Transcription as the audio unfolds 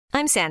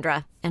I'm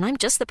Sandra, and I'm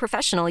just the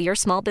professional your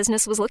small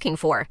business was looking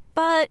for.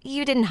 But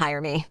you didn't hire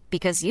me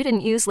because you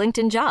didn't use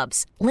LinkedIn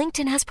Jobs.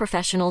 LinkedIn has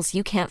professionals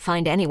you can't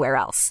find anywhere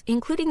else,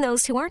 including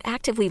those who aren't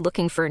actively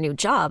looking for a new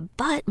job,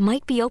 but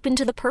might be open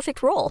to the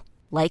perfect role,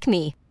 like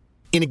me.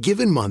 In a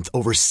given month,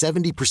 over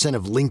 70%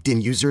 of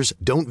LinkedIn users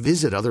don't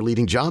visit other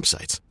leading job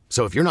sites.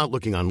 So if you're not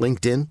looking on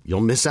LinkedIn,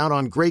 you'll miss out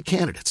on great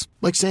candidates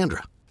like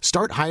Sandra.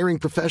 Start hiring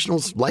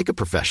professionals like a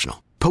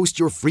professional. Post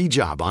your free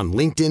job on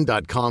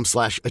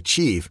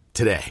linkedin.com/achieve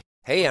today.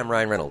 Hey, I'm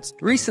Ryan Reynolds.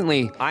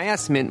 Recently, I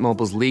asked Mint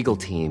Mobile's legal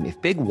team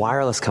if big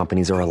wireless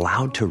companies are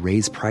allowed to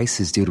raise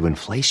prices due to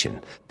inflation.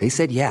 They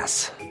said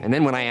yes. And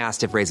then when I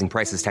asked if raising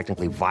prices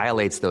technically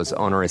violates those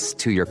onerous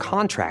two-year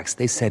contracts,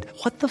 they said,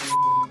 "What the f***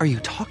 are you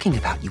talking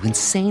about, you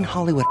insane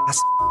Hollywood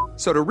ass?"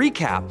 So to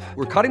recap,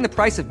 we're cutting the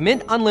price of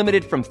Mint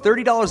Unlimited from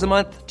 $30 a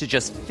month to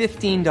just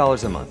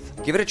 $15 a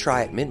month. Give it a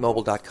try at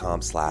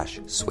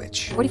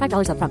mintmobile.com/switch.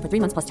 $45 up front for 3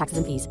 months plus taxes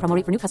and fees. Promo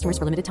rate for new customers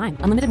for limited time.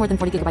 Unlimited more than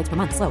 40 gigabytes per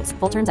month. Slows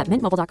full terms at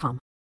mintmobile.com.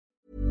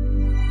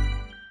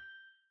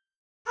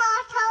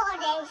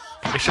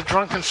 It's a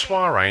drunken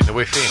soiree in the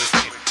within.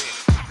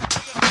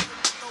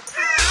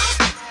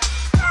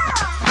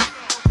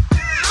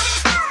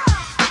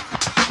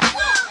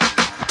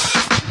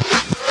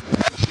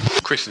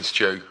 Chris and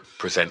Stu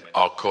present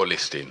Hardcore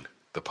Listing,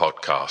 the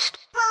podcast.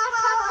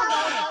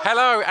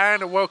 Hello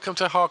and welcome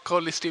to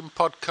Hardcore Listing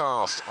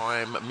Podcast.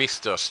 I'm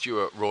Mr.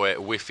 Stuart Roy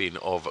Whiffin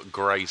of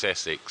Grays,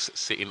 Essex.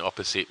 Sitting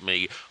opposite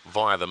me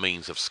via the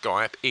means of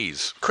Skype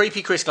is...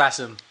 Creepy Chris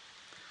Glassam.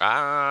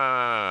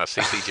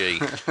 CCG.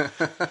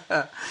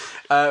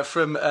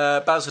 From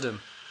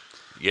Basildon.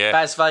 Yeah.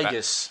 Bas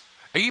Vegas.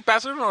 Are you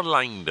Basildon or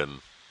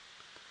Langdon?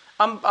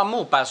 I'm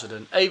more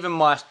Basildon. Even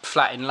my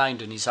flat in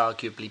Langdon is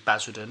arguably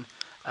Basildon.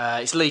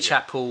 It's Lee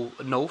Chapel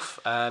North.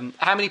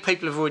 How many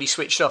people have already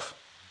switched off,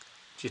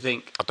 do you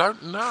think? I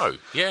don't know.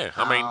 Yeah,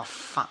 I mean,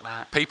 fuck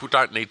that. People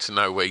don't need to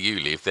know where you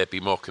live. They'd be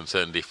more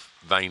concerned if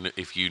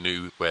you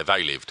knew where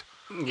they lived.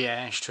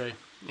 Yeah, it's true.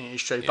 It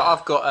is true. Yeah. But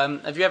I've got...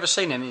 have you ever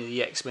seen any of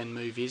the X-Men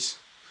movies?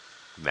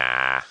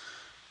 Nah.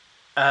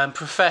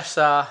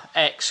 Professor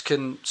X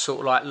can sort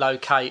of like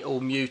locate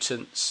all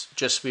mutants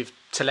just with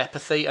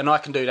telepathy, and I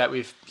can do that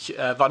with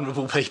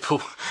vulnerable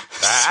people.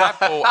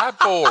 How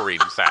boring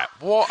is that?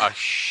 What a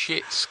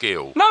shit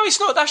skill. No, it's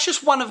not. That's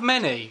just one of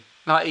many.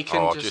 Like he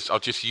can I'll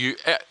just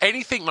use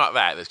anything like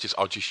that.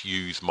 I'll just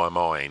use my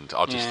mind.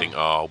 I'll just think,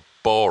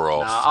 bore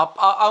off. No,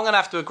 I'm going to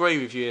have to agree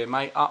with you,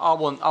 mate. I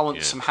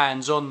want some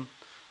hands-on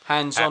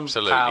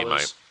Absolutely, powers.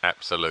 mate.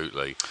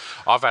 Absolutely.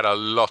 I've had a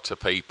lot of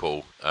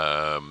people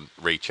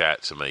reach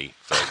out to me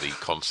for the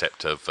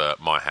concept of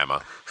my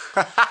hammer.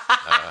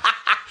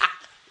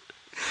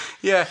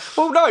 Yeah.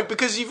 Well, no,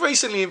 because you've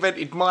recently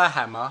invented my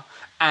hammer,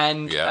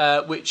 and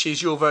which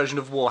is your version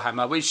of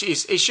Warhammer, which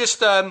is it's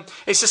just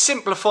it's a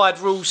simplified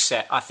rules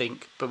set, I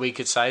think, but we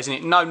could say, isn't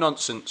it? No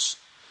nonsense.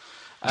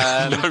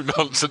 No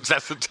nonsense,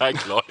 that's the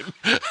tagline.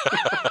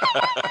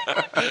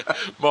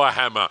 My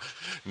hammer,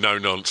 no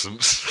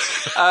nonsense.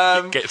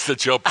 Gets the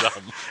job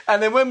done.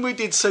 And then when we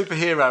did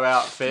superhero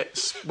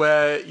outfits,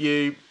 where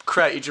you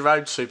created your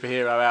own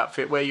superhero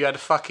outfit, where you had a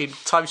fucking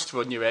toaster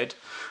on your head,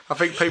 I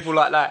think people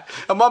like that.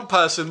 And one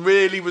person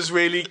really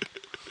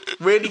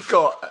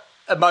got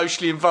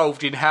emotionally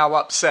involved in how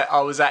upset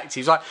I was acting.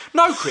 He was like,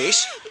 "No,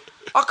 Chris,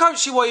 I can't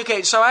see why you're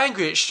getting so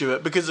angry at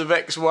Stuart because of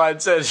X, Y,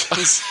 and Z."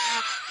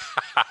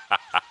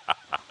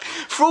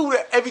 For all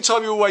that, every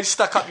time you always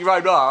stuck up your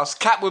own arse,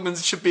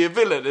 Catwoman should be a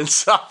villain and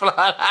stuff like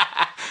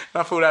that.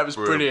 I thought that was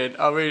brilliant.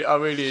 I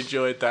really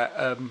enjoyed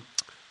that.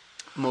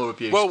 More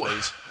abuse,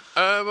 please.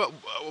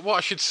 What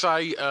I should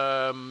say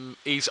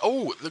is,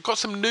 they've got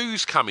some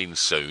news coming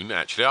soon,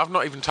 actually. I've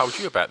not even told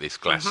you about this,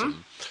 Glasson.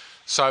 Mm-hmm.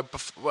 So,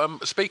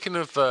 speaking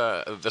of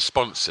the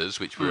sponsors,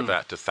 which we're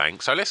about to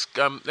thank, so let's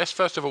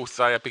first of all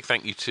say a big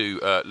thank you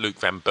to Luke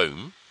Van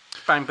Boom.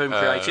 Van Boom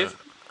Creative.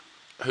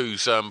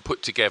 Who's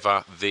put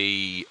together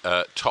the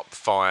top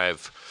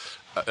 5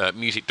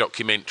 music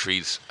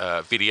documentaries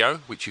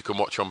video, which you can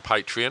watch on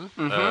Patreon.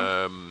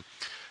 Mm-hmm.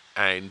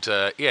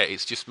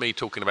 It's just me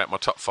talking about my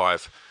top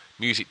 5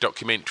 music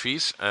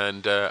documentaries,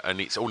 and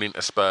it's all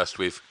interspersed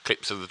with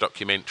clips of the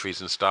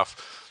documentaries and stuff.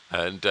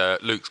 And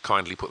Luke's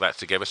kindly put that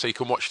together, so you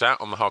can watch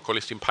that on the Hardcore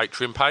Listing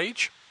Patreon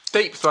page.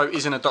 Deep Throat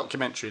isn't a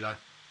documentary, though.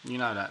 You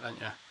know that,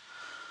 don't you?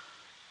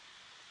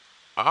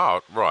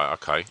 Oh, right,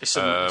 okay. It's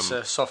a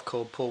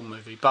softcore porn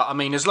movie, but I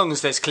mean, as long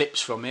as there's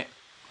clips from it,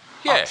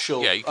 yeah, I'm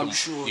sure. Yeah,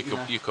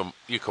 you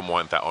can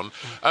wind that on.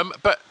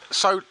 But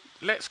so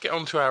let's get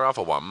on to our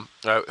other one,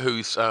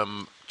 who's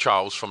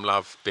Charles from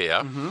Love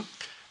Beer, mm-hmm.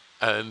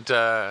 and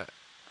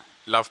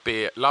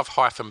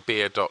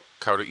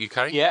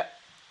love-beer.co.uk. Yep.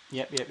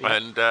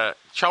 And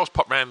Charles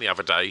popped round the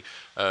other day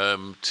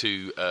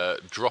to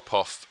drop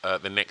off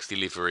the next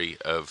delivery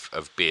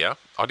of beer.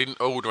 I didn't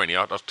order any.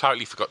 I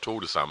totally forgot to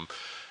order some.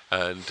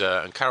 And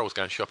Carol was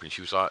going shopping.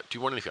 She was like, "Do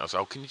you want anything?" I was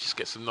like, "Oh, can you just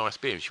get some nice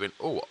beer?" And she went,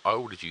 "Oh, I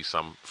ordered you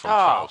some from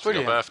Charles for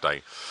your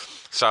birthday."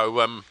 So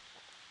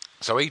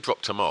he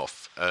dropped them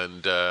off,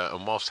 and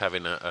whilst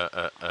having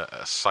a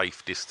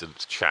safe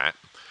distance chat,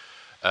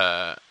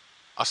 I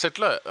said,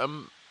 look,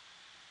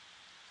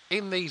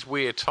 in these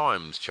weird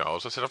times,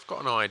 Charles, I said, I've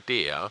got an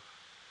idea.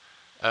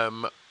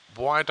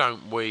 Why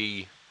don't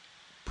we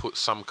put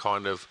some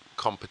kind of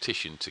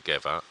competition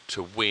together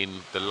to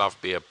win the Love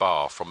Beer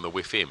bar from the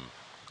Within?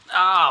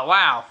 Ah,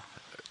 wow.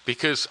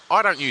 Because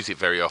I don't use it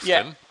very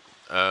often.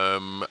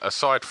 Yeah.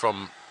 Aside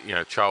from,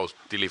 Charles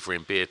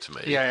delivering beer to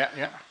me. Yeah.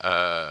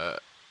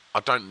 I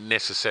don't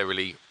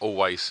necessarily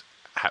always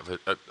have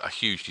a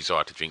huge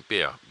desire to drink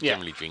beer.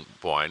 Generally drink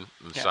wine.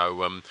 And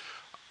so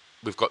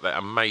we've got that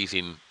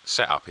amazing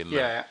setup in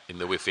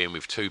the Within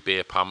with 2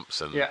 beer pumps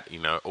and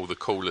all the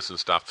coolers and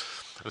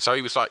stuff. And so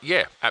he was like,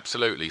 yeah,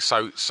 absolutely.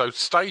 So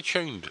stay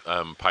tuned,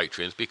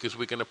 patrons, because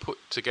we're going to put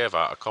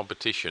together a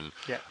competition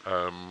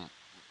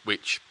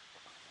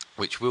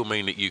which will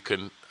mean that you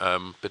can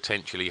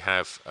potentially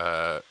have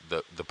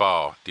the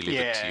bar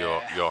delivered to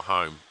your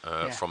home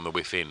from the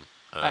Within.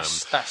 That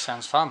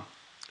sounds fun.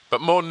 But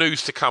more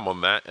news to come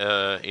on that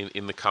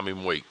in the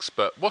coming weeks.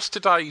 But what's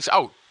today's...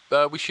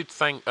 we should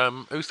thank...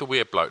 who's the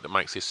weird bloke that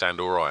makes this sound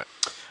all right?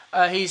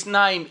 His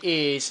name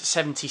is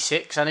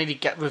 76. I need to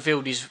get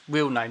revealed his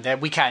real name there.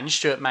 We can.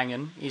 Stuart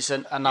Mangan. He's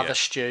another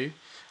Stu.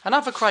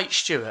 Another great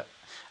Stuart.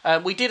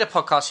 We did a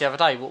podcast the other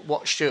day.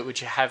 What Stuart would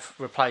you have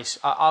replaced?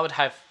 I would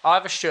have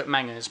either Stuart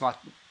Mangan as my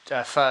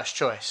first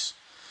choice,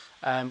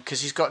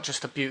 because he's got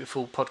just a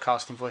beautiful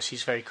podcasting voice.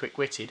 He's very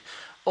quick-witted.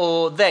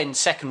 Or then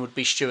second would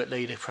be Stuart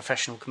Lee, the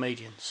professional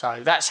comedian. So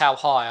that's how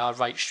high I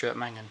rate Stuart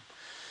Mangan.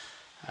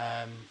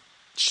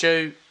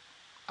 Stu,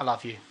 I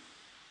love you.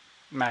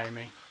 Marry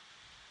me.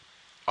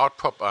 I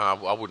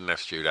wouldn't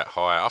have Stu that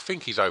high. I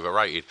think he's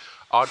overrated.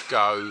 I'd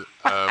go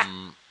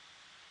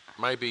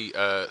maybe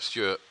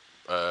Stuart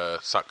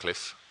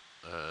Sutcliffe.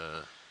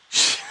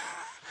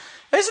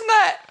 Wasn't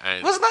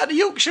that the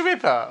Yorkshire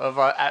Ripper of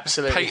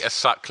absolutely Peter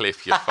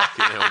Sutcliffe, you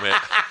fucking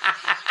helmet.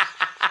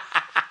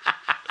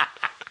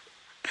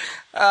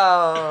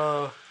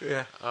 Oh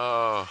yeah.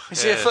 Oh,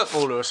 is he a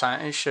footballer or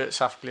something? His shirt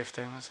Sutcliffe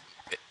then, was he?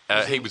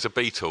 He was a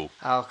Beatle.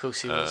 Oh, of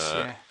course he was.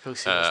 Yeah, of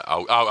course he was.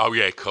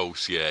 Yeah, of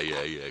course. Yeah,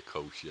 of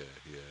course.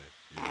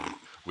 Yeah.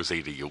 Was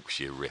he the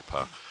Yorkshire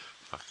Ripper?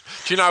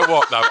 Do you know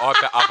what, though? I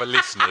bet other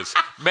listeners...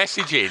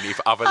 Message in if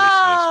other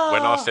listeners,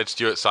 when I said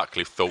Stuart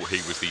Sutcliffe, thought he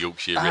was the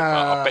Yorkshire Ripper.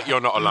 I bet you're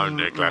not alone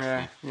there,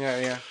 Glaston.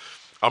 Yeah.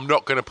 I'm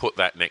not going to put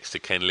that next to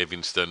Ken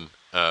Livingstone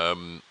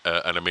and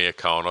Amir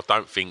Khan. I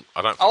don't think...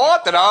 I don't know. I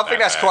think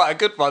that's quite a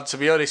good one, to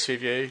be honest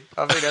with you.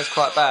 I think that's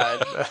quite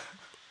bad.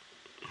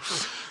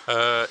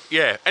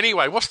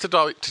 Anyway, what's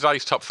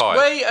today's top 5?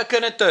 We are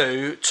going to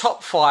do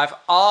top 5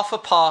 after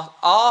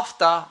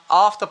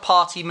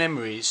party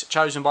memories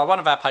chosen by one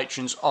of our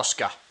patrons,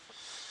 Oscar.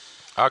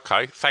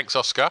 Okay, thanks,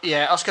 Oscar.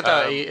 Yeah, Oscar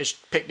Doherty has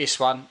picked this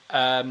one.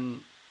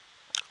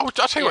 I'll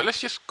tell you what,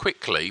 let's just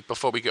quickly,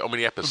 before we get on with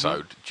the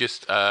episode,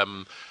 just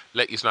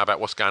let you know about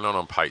what's going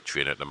on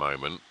Patreon at the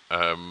moment,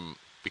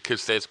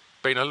 because there's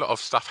been a lot of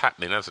stuff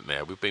happening, hasn't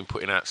there? We've been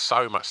putting out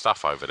so much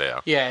stuff over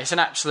there. Yeah, it's an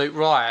absolute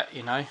riot,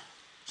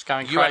 It's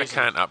going crazy. You had a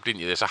count up,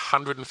 didn't you? There's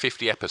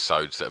 150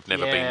 episodes that have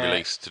never been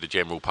released to the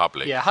general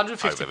public. Yeah,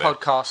 150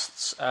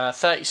 podcasts,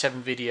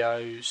 37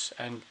 videos,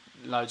 and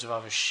loads of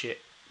other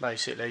shit,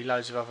 basically.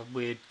 Loads of other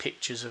weird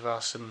pictures of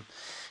us and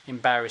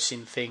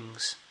embarrassing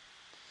things.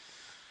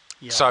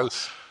 Yes. So,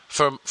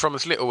 from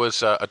as little as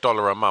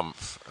 $1 a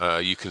month,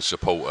 you can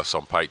support us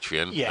on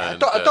Patreon. Yeah,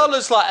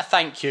 $1's like a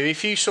thank you.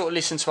 If you sort of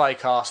listen to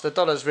Acast,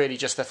 $1's really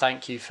just a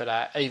thank you for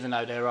that, even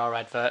though there are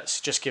adverts.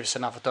 Just give us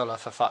another $1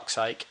 for fuck's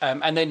sake.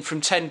 And then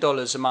from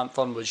 $10 a month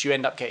onwards, you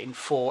end up getting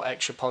 4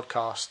 extra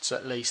podcasts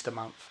at least a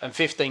month. And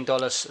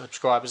 $15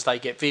 subscribers, they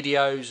get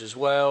videos as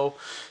well.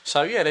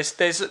 So yeah,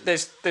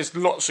 there's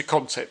lots of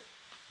content.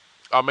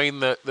 I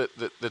mean,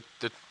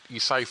 you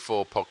say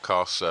 4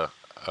 podcasts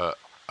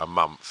a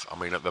month. I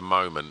mean, at the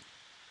moment,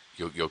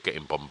 you're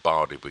getting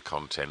bombarded with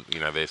content.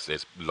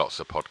 There's lots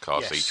of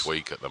podcasts each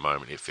week at the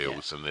moment, it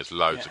feels, and there's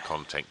loads of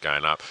content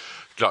going up.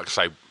 Like I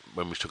say,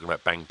 when we were talking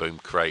about Bang Boom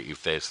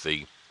Creative, there's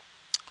the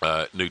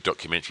new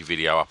documentary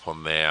video up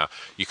on there.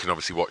 You can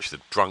obviously watch the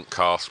Drunk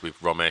Cast with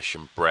Romesh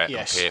and Brett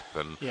and Pip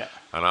and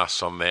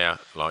us on there.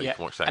 You can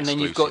watch that. And then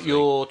you've got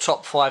your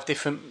top 5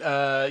 different.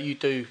 You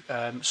do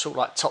sort of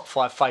like top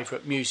 5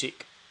 favourite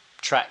music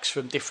tracks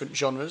from different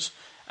genres.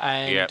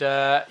 And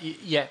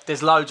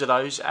there's loads of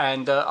those,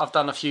 and I've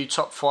done a few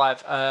top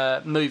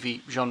 5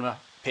 movie genre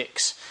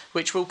picks,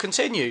 which will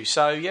continue.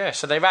 So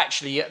they've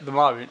actually at the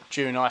moment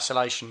during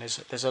isolation,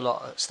 there's a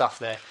lot of stuff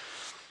there.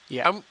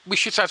 Yeah, we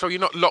should say as well, you're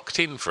not locked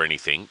in for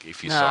anything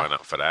if you sign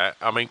up for that.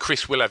 I mean,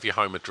 Chris will have your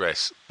home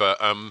address, but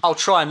I'll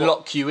try and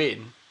lock you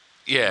in.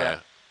 Yeah,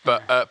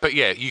 but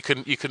you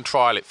can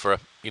trial it for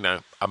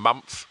a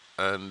month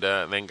and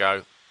then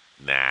go.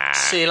 Nah.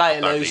 See you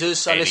later,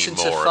 losers. I listened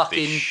to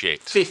fucking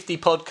 50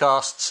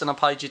 podcasts and I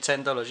paid you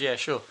 $10. Yeah,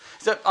 sure.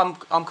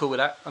 I'm cool with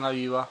that. I know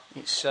you are.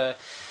 It's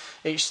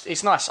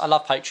nice. I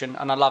love Patreon,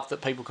 and I love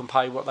that people can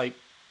pay what they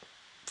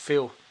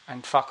feel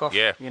and fuck off.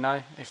 Yeah.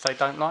 If they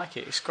don't like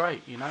it, it's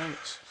great.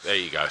 There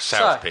you go.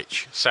 Sales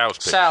pitch. You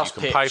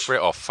can pay for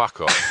it or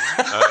fuck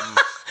off.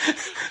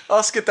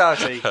 Oscar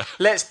Doherty.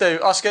 Let's do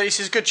Oscar. This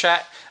is a good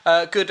chat.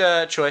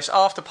 Good choice.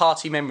 After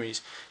party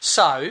memories.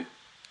 So,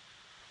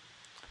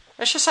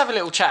 let's just have a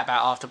little chat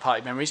about after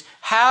party memories.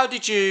 How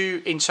did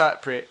you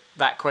interpret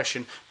that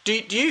question? Do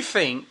you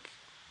think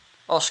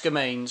Oscar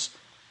means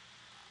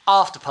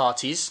after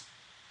parties?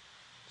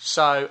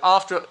 So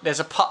after there's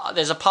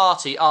a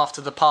party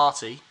after the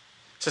party,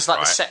 so it's like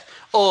the set.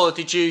 Or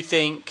did you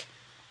think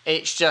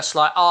it's just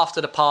like after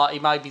the party,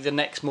 maybe the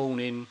next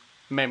morning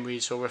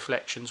memories or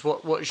reflections?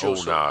 What is your?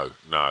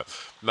 No.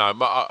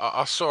 But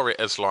I saw it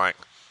as like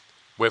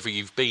whether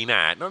you've been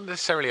at not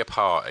necessarily a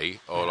party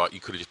or like you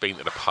could have just been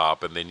to the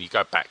pub and then you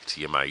go back to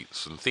your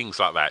mates and things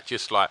like that.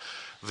 Just like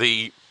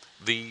the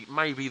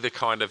maybe the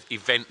kind of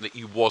event that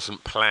you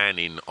wasn't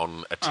planning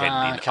on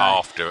attending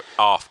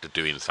after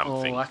doing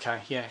something. Oh, okay,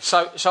 yeah.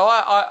 So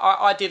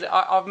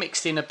I've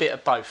mixed in a bit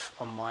of both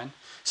on mine.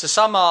 So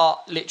some are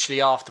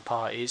literally after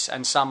parties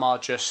and some are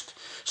just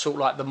sort of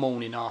like the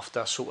morning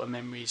after sort of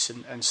memories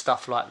and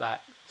stuff like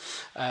that.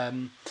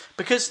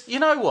 Because you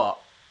know what?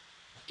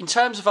 In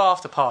terms of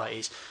after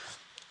parties,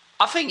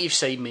 I think you've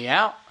seen me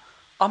out.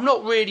 I'm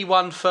not really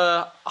one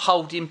for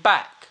holding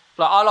back.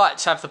 Like I like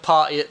to have the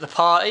party at the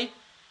party.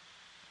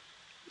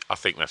 I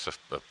think that's a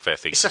fair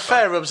thing. It's a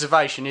fair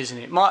observation, isn't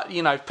it?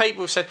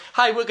 People have said,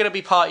 "Hey, we're going to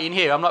be partying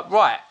here." I'm like,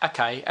 right,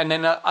 okay, and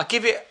then I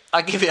give it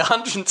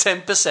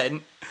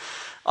 110%.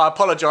 I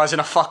apologise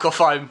and I fuck off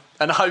home,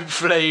 and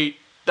hopefully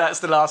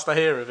that's the last I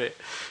hear of it.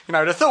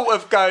 The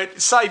thought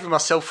of saving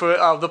myself for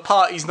the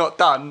party's not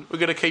done. We're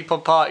going to keep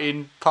on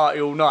party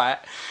all night.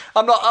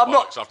 I'm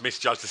not. I've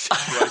misjudged the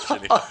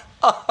situation.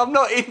 I'm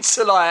not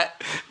into like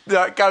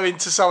going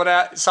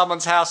to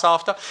someone's house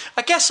after.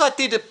 I guess I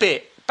did a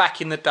bit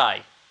back in the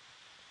day.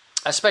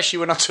 Especially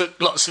when I took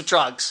lots of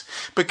drugs,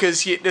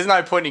 because there's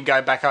no point in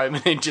going back home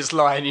and then just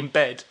lying in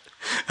bed.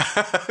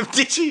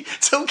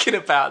 Talking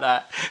about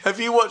that, have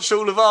you watched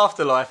all of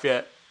Afterlife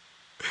yet?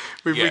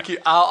 With Ricky?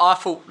 I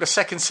thought the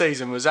second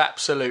season was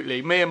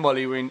absolutely... Me and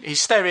Molly were in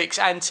hysterics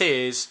and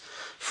tears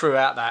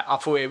throughout that. I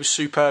thought it was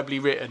superbly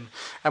written.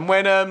 And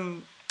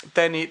when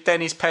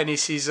Dennis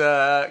Pennis's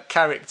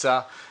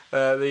character,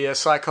 the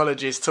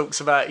psychologist, talks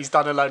about he's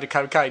done a load of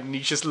cocaine and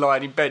he's just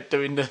lying in bed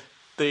doing the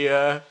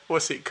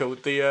what's it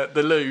called? The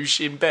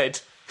luge in bed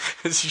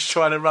as he's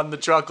trying to run the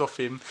drug off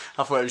him.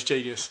 I thought it was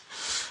genius.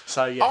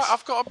 So yes,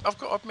 I've got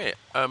to admit,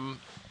 I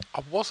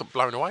wasn't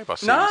blown away by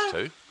series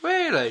 2.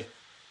 Really?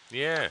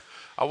 Yeah,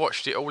 I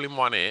watched it all in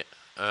one hit,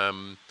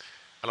 and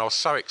I was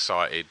so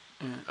excited.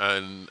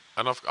 And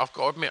I've got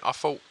to admit, I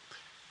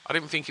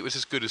didn't think it was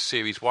as good as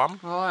series 1.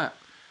 Right.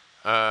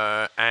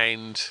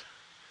 And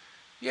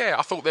yeah,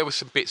 I thought there were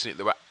some bits in it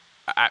that were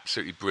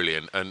absolutely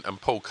brilliant,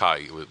 and Paul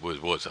Kaye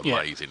was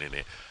amazing in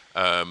it.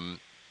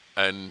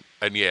 And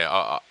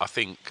yeah, I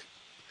think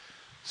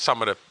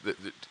some of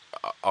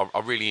I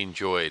really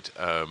enjoyed.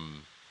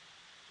 I'm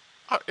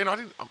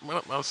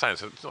saying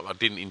so. It's not that I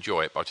didn't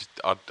enjoy it, but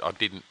I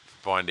didn't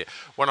find it.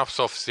 When I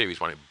saw series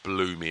 1, it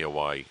blew me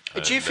away.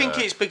 Do you think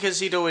it's because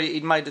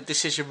he'd made the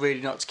decision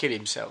really not to kill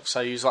himself?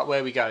 So he was like, "Where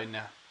are we going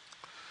now?"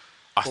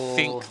 I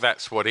think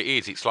that's what it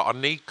is. It's like I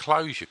need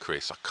closure,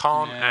 Chris. I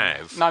can't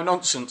have no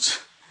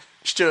nonsense.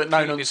 Stuart,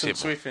 no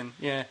nonsense with him.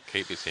 Yeah.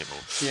 Keep it simple.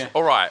 Yeah.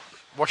 All right.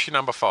 What's your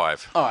number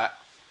 5? All right.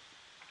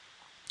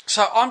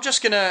 So I'm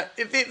just gonna.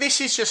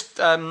 This is just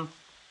the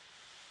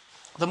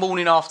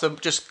morning after,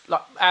 just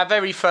like our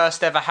very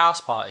first ever house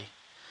party,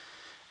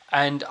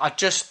 and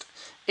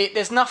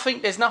there's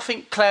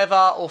nothing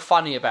clever or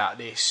funny about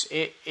this.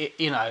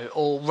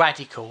 Or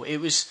radical. It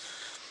was.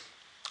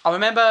 I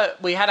remember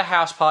we had a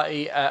house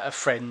party at a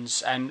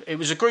friend's, and it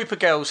was a group of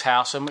girls'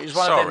 house, and it was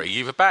one of them. Sorry,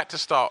 you've about to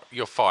start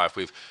your 5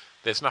 with.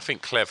 There's nothing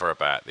clever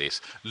about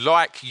this.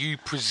 Like you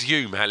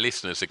presume our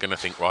listeners are going to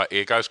think, right,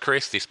 here goes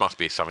Chris, this must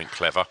be something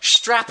clever.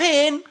 Strap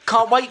in!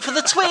 Can't wait for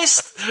the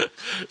twist!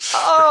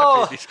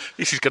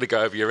 This is going to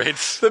go over your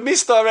heads. The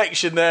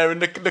misdirection there and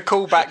the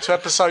callback to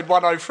episode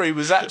 103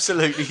 was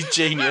absolutely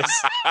genius.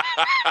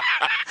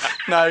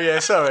 No, yeah,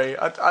 sorry.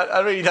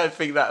 I really don't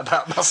think that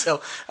about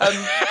myself.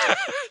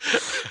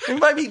 It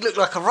made me look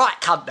like a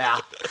right cunt now.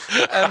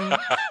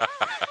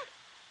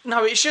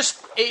 No, it's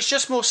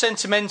just more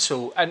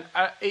sentimental, and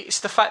it's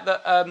the fact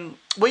that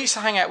we used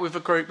to hang out with a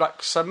group,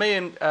 like, so me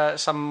and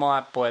some of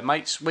my boy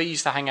mates, we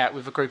used to hang out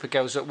with a group of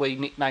girls that we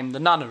nicknamed the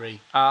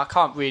Nunnery. I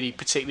can't really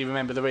particularly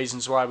remember the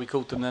reasons why we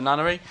called them the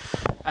Nunnery.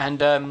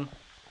 And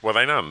were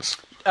they nuns?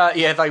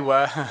 Yeah, they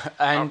were,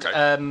 and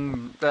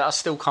okay. I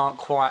still can't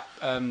quite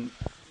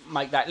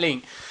make that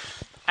link.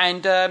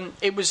 And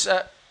it was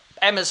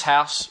Emma's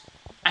house,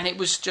 and it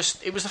was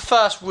the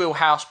first real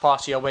house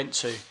party I went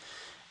to.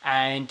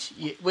 And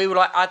we were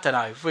like, I don't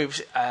know,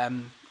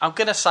 I'm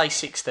going to say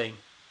 15,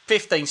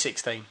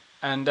 16.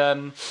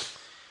 And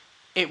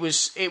it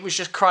was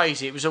just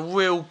crazy. It was a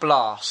real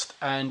blast.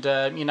 And,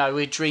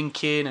 we're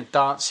drinking and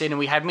dancing. And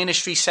we had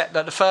Ministry set,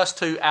 like the first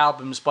 2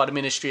 albums by the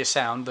Ministry of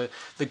Sound,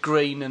 the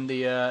green and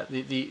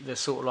the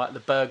sort of like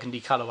the burgundy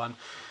colour one.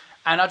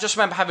 And I just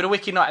remember having a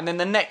wicked night. And then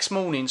the next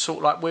morning, sort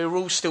of like we were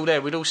all still there.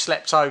 We'd all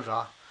slept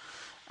over.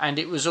 And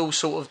it was all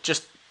sort of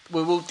just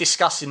we were all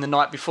discussing the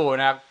night before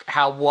and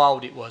how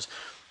wild it was.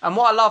 And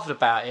what I loved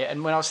about it,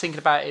 and when I was thinking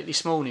about it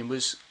this morning,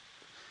 was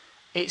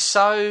it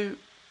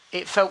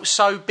felt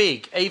so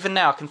big. Even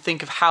now I can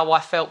think of how I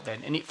felt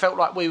then, and it felt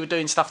like we were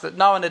doing stuff that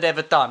no one had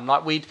ever done.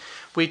 Like we'd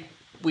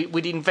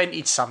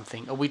invented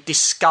something, or we'd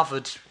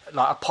discovered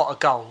like a pot of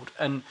gold,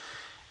 and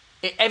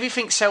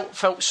everything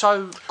felt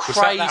so crazy.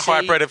 Was that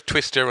hybrid of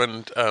Twister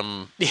and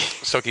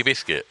Soggy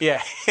Biscuit?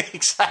 Yeah,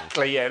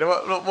 exactly. Yeah,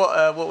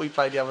 what we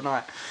played the other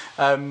night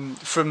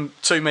from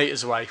 2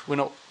 metres away. We're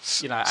not,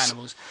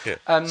 animals.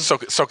 Yeah.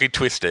 Soggy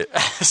Twist It.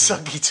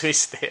 Soggy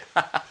Twist It.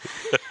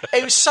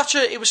 It was such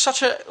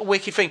a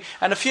wicked thing,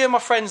 and a few of my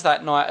friends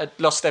that night had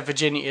lost their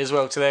virginity as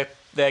well to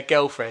their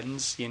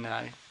girlfriends,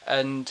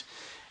 and.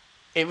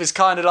 It was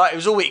kind of like, it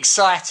was all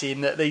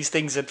exciting that these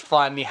things had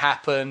finally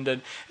happened,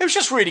 and it was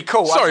just really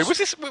cool. Sorry, was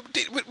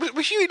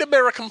you in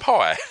American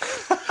Pie?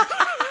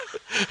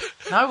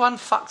 No one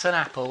fucked an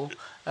apple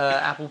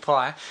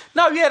pie.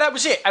 No, yeah, that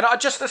was it. And I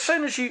just, as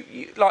soon as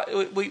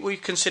we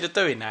considered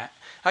doing that,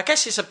 I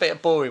guess it's a bit of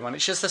a boring one.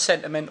 It's just a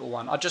sentimental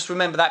one. I just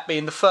remember that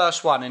being the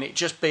first one, and it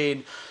just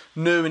being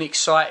new and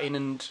exciting,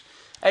 and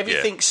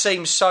everything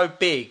seems so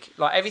big,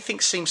 like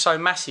everything seems so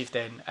massive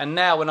then. And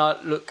now when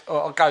I look,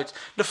 or I go,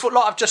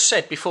 like I've just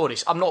said before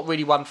this, I'm not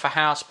really one for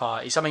house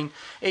parties. I mean,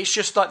 it's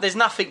just like there's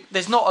not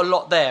a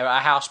lot there at a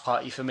house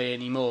party for me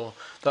anymore.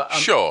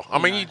 Sure, I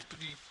mean,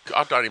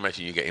 I don't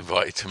imagine you get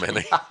invited to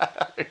many.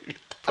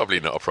 Probably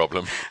not a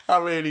problem. I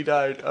really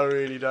don't.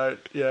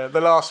 Yeah,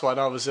 the last one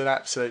I was an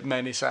absolute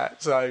menace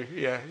at. So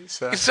yeah,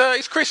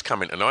 is Chris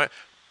coming tonight?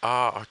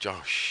 Oh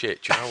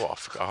shit! Do you know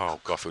what?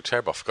 I feel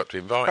terrible. I forgot to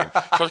invite him.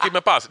 Shall I give him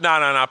a buzz?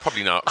 No,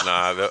 probably not. No,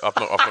 I've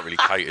not really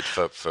catered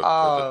for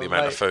the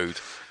amount of food.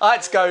 I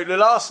had to go. The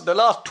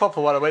last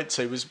proper one I went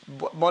to was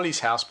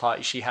Molly's house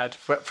party she had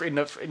in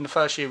the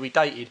first year we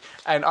dated,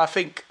 and I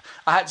think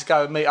I had to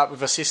go and meet up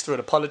with her sister and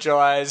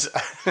apologise.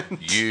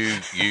 You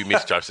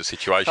misjudged the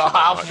situation.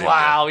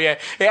 Wow, yeah,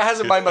 it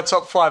hasn't made my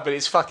top 5, but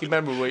it's fucking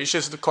memorable. It's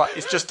just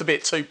a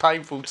bit too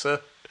painful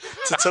to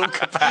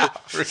talk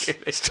about, really.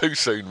 It's too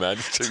soon, man.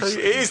 It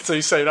is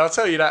too soon. I'll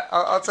tell you that.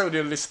 I'll tell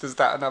your listeners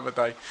that another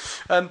day.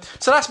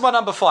 So that's my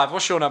number 5.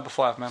 What's your number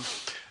 5, man?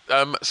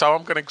 So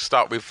I'm going to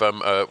start with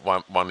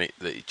one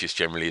that just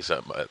generally is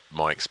at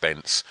my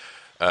expense,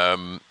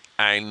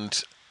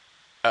 and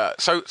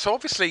so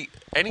obviously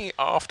any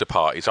after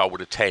parties I would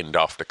attend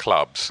after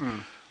clubs,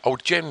 I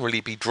would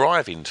generally be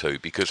driving to,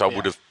 because I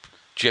would have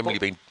generally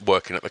been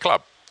working at the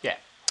club. Yeah,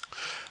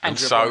 and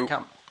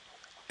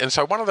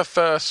so one of the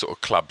first sort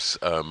of clubs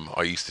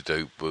I used to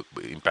do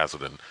in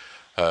Basildon,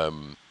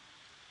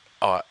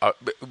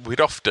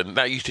 we'd often,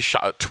 that used to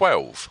shut at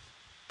 12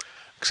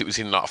 because it was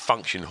in like a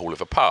function hall of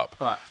a pub.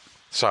 Right.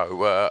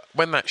 So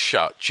when that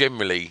shut,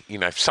 generally,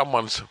 if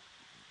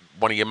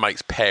one of your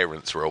mates'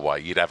 parents were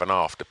away, you'd have an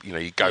after,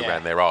 you'd go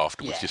round there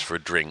afterwards just for a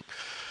drink.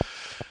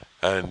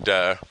 And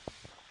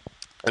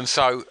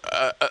so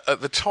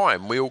at the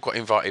time, we all got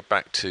invited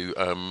back to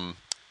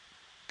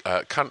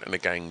Cunt and the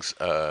Gang's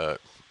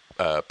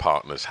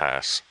partner's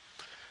house,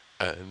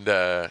 and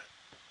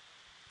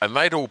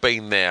they'd all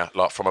been there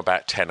like from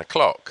about 10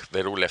 o'clock.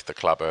 They'd all left the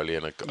club early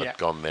and had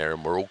gone there,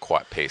 and were all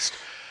quite pissed.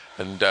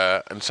 And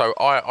so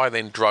I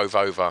then drove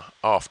over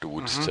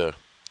afterwards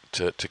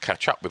to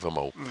catch up with them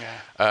all.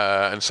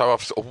 Yeah. And so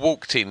I've sort of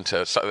walked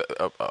into. So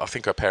I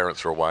think her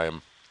parents were away,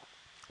 and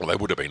they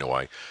would have been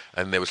away,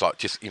 and there was like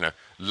just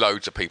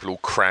loads of people all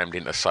crammed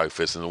into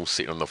sofas and all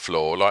sitting on the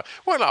floor. Like,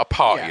 well, not a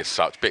party as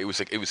such, but it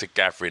was a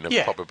gathering of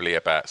probably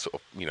about sort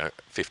of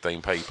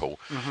 15 people.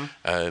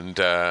 And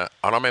I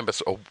remember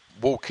sort of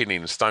walking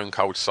in stone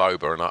cold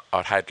sober, and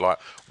I'd had like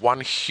one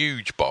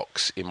huge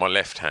box in my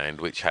left hand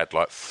which had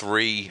like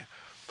 3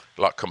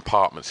 like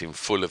compartments in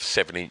full of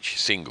 7-inch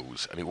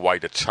singles, and it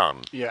weighed a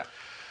ton. Yeah.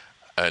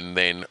 And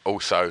then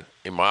also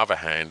in my other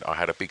hand, I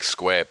had a big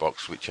square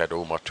box which had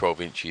all my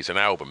 12 inches and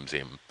albums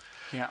in.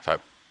 Yeah.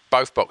 So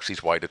both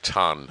boxes weighed a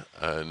ton,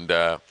 and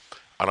I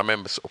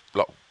remember sort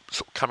of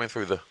coming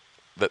through the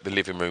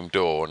living room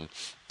door and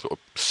sort of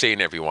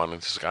seeing everyone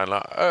and just going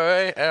like, "Oh,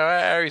 hey,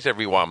 how is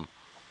everyone?"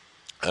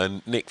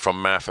 And Nick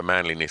from Mouth of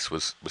Manliness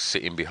was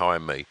sitting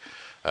behind me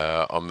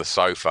on the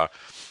sofa.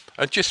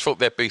 I just thought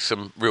there'd be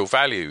some real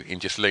value in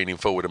just leaning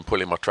forward and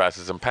pulling my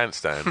trousers and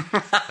pants down.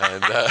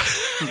 And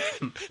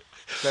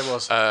there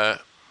was.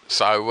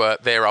 So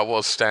there I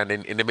was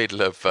standing in the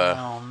middle of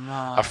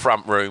a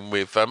front room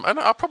with, and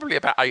probably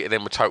about 8 of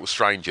them were total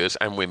strangers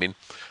and women.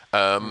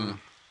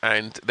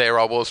 And there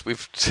I was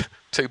with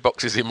 2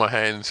 boxes in my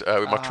hands,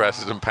 with my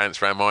trousers and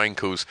pants around my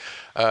ankles,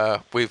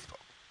 with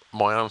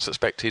my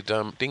unsuspected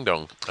ding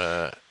dong.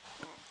 The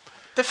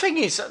thing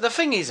is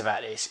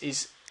about this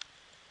is,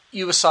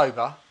 you were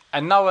sober,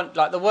 and no one,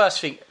 like the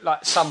worst thing,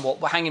 like somewhat,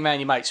 hanging around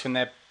your mates when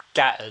they're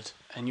gattered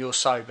and you're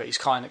sober is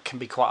can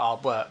be quite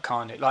hard work,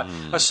 can't it? Like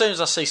as soon as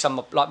I see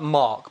someone like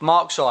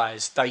Mark's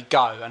eyes, they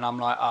go, and I'm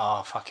like,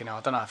 oh fucking hell,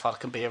 I don't know if I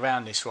can be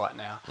around this right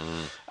now.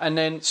 And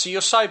then so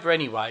you're sober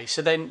anyway,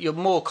 so then you're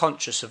more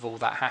conscious of all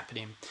that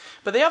happening.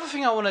 But the other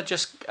thing I want to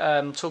just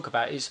talk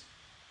about is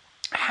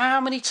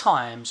how many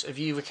times have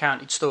you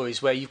recounted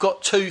stories where you've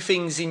got two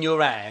things in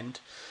your hand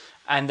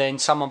and then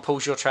someone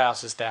pulls your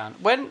trousers down?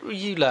 When will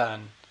you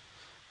learn?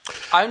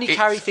 I only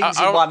carry things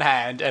in one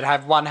hand and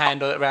have one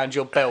hand around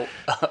your belt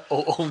at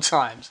all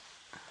times.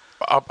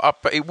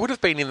 But it would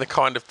have been in the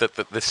kind of the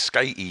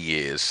skatey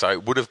years, so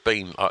it would have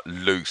been like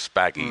loose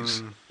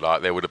baggies.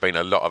 Like there would have been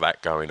a lot of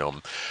that going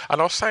on.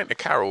 And I was saying to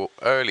Carol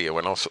earlier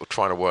when I was sort of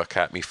trying to work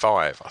out me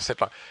 5, I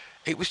said like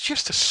it was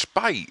just a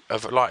spate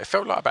of like, it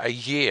felt like about a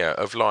year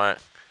of like,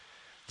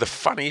 the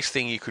funniest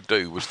thing you could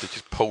do was to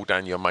just pull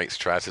down your mate's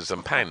trousers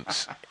and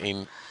pants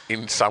in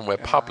somewhere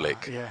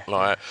public.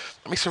 Like,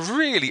 I mean,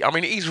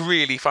 it is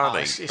really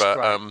funny,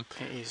 but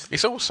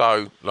it's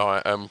also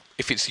like,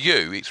 if it's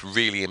you, it's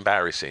really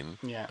embarrassing.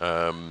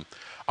 I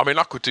mean,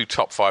 I could do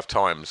top 5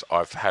 times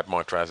I've had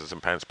my trousers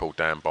and pants pulled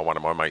down by one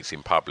of my mates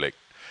in public,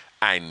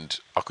 and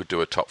I could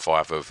do a top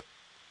 5 of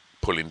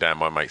pulling down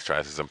my mate's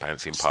trousers and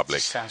pants in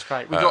public. Sounds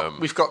great.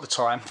 We've got the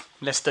time.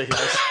 Let's do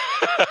those.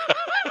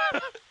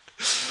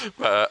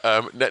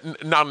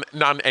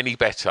 None any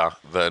better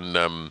than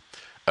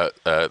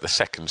the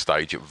second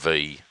stage at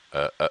V,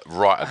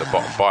 right at the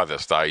bottom by the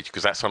stage,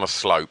 because that's on a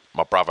slope.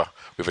 My brother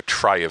with a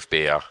tray of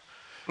beer,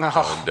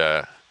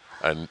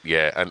 and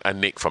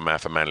Nick from Man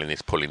for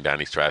Manliness pulling down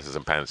his trousers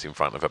and pants in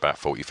front of about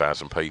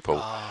 40,000 people.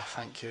 Oh,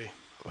 thank you.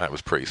 That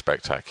was pretty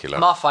spectacular.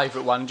 My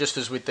favourite one, just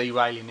as with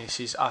derailing this,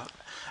 is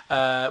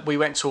we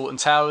went to Alton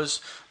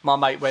Towers. My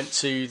mate went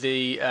to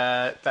he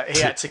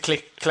had to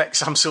collect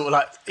some sort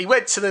of he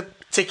went to the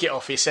ticket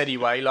office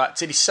anyway,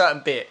 to this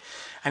certain bit,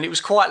 and it was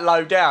quite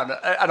low down.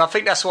 And I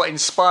think that's what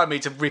inspired me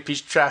to rip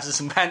his trousers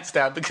and pants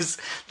down, because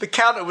the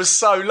counter was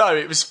so low,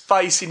 it was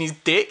facing his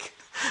dick.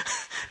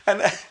 And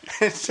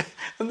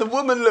the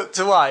woman looked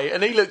away,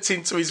 and he looked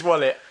into his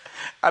wallet,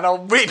 and I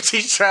ripped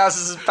his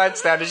trousers and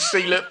pants down, and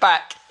she looked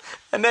back.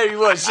 And there he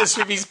was, just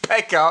with his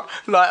pecker,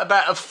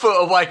 about a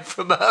foot away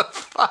from her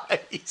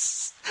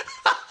face.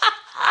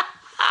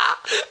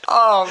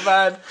 Oh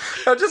man,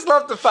 I just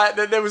love the fact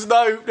that there was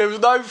no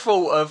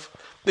thought of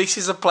this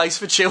is a place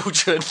for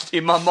children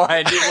in my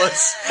mind.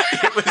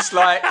 It was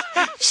like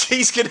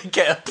she's gonna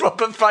get a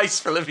proper face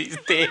full of his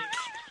dick.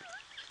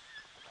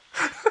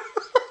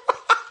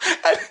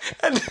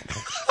 and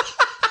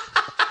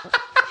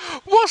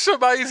What's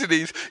amazing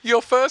is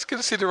your first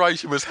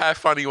consideration was how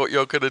funny what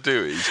you're going to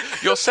do is.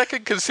 Your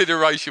second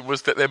consideration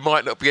was that there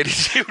might not be any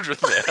children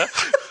there.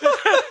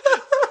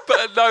 But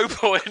at no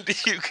point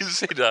did you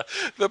consider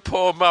the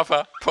poor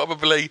mother,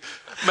 probably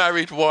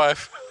married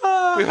wife,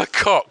 with a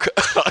cock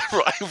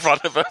right in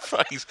front of her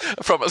face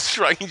from a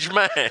strange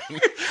man.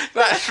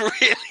 That's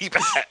really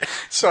bad.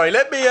 Sorry,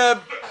 let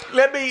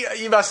me.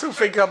 You must still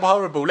think I'm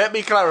horrible. Let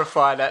me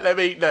clarify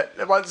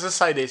that. Once I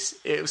say this,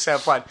 it'll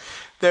sound fine.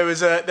 There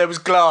was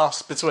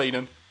glass between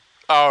them.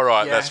 Oh,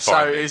 right, that's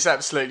fine. So it's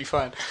absolutely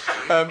fine.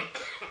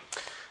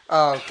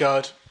 Oh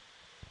God.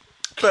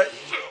 But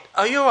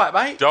are you all right,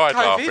 mate? Died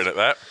laughing at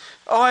that.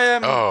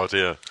 Oh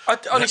dear.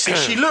 Honestly,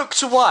 she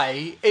looked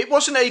away. It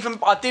wasn't even.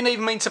 I didn't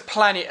even mean to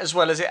plan it as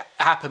well as it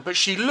happened. But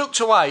she looked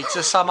away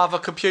to some other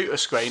computer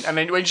screen, and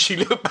then when she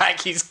looked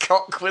back, his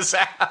cock was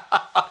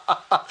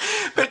out.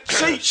 But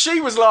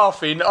she was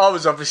laughing. I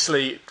was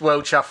obviously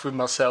well chuffed with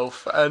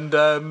myself, and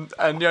the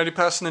only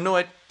person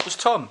annoyed was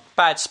Tom.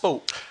 Bad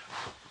sport.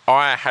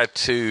 I had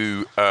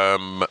to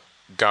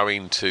go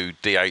into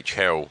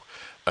DHL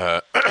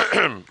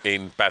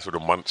in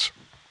Basildon once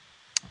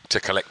to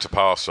collect a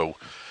parcel.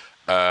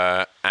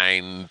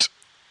 And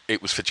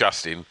it was for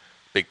Justin,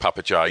 Big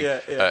Papa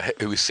J,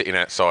 who was sitting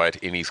outside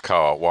in his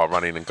car while I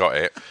ran in and got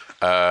it.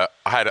 I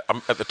had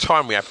at the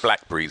time we had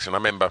Blackberries, and I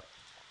remember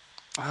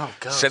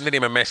sending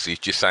him a message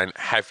just saying,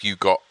 "Have you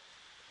got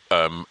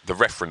the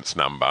reference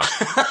number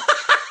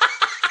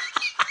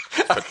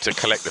to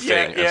collect the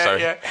thing?" And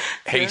so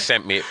he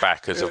sent me it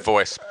back as a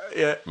voice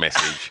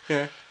message.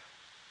 Yeah.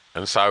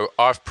 And so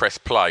I've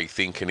pressed play,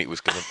 thinking it was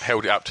going to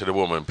held it up to the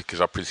woman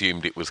because I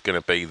presumed it was going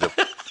to be the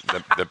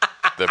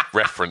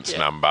reference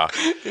number,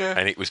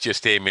 and it was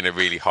just him in a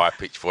really high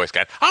pitched voice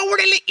going, "I want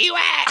to lick you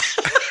out."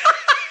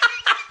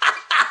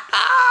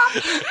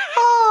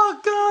 Oh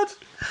God!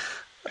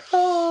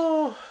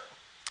 Oh.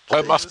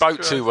 I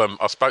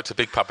spoke to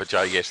Big Papa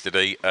J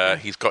yesterday.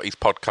 He's got his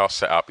podcast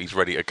set up. He's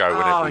ready to go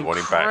whenever we want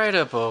him back.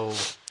 Incredible!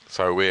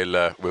 So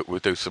we'll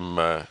do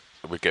some.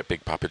 We get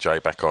Big Papa J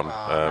back on in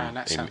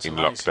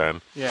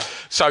lockdown. Yeah.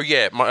 So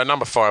my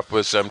number 5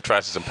 was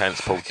trousers and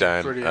pants pulled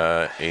down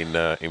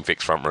in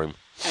Vic's front room.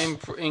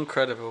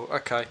 Incredible.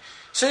 Okay,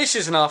 so this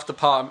is an after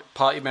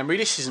party memory.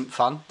 This isn't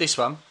fun. This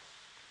one.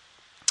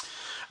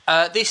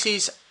 This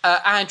is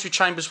Andrew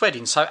Chambers'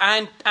 wedding. So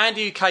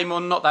Andy, who came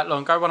on not that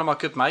long ago, one of my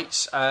good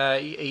mates.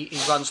 He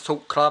runs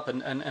Talk Club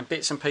and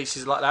bits and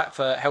pieces like that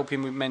for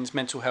helping with men's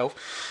mental health.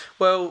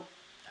 Well,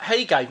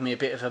 he gave me a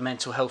bit of a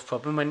mental health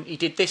problem when he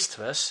did this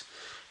to us.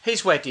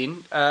 His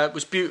wedding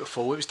was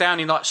beautiful. It was down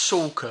in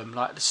Salcombe,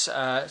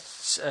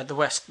 the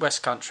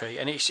West Country,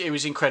 and it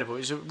was incredible. It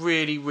was a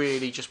really,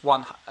 really just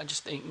an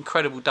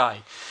incredible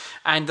day.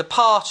 And the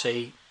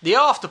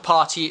after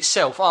party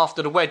itself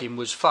after the wedding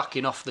was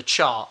fucking off the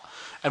chart.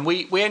 And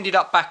we ended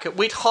up back at...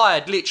 We'd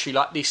hired literally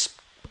like this...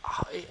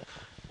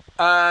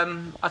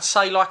 I'd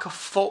say like a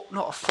fort,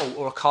 not a fort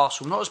or a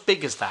castle, not as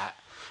big as that,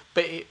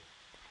 but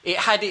it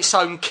had its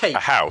own keep. A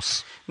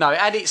house? No, it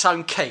had its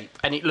own keep,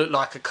 and it looked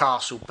like a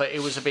castle, but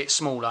it was a bit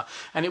smaller,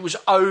 and it was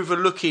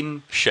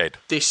overlooking shed.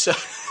 This,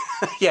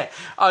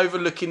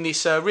 overlooking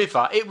this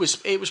river. It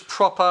was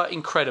proper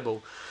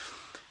incredible,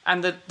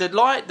 and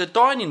the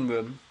dining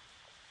room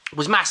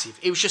was massive.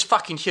 It was just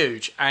fucking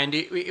huge, and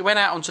it went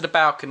out onto the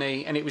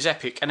balcony, and it was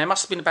epic. And there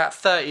must have been about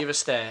 30 of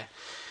us there.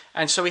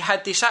 And so we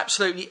had this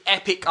absolutely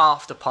epic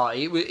after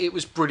party. It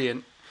was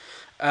brilliant.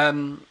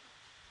 But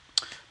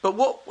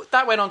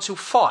that went on till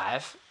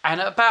 5, and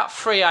at about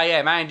 3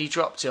 a.m, Andy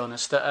dropped it on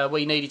us that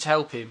we needed to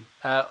help him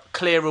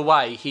clear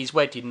away his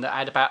wedding that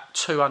had about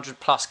 200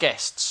 plus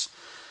guests.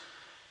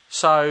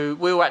 So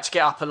we all had to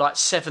get up at like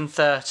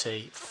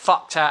 7:30,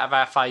 fucked out of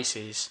our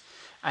faces.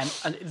 And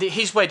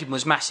his wedding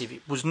was massive.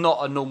 It was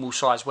not a normal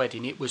size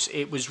wedding. It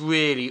was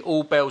really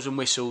all bells and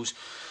whistles.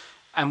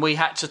 And we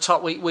had to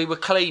we were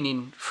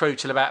cleaning through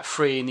till about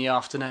 3 in the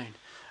afternoon,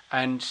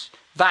 and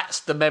that's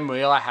the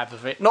memory I have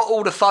of it. Not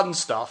all the fun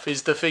stuff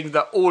is the thing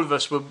that all of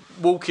us were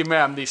walking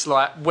around this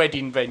like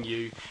wedding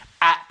venue,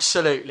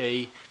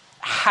 absolutely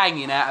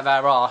hanging out of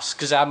our arse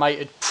because our mate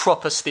had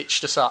proper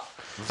stitched us up.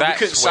 We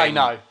couldn't say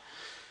no.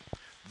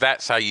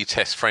 That's how you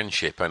test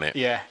friendship, isn't it?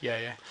 Yeah.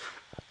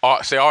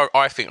 I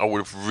think I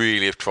would have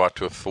really tried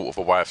to have thought of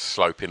a way of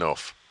sloping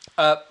off.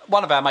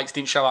 One of our mates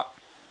didn't show up.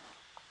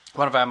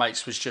 One of our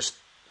mates was just,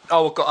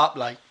 I got up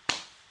late.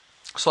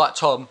 It's like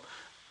Tom,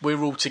 we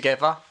were all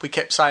together. We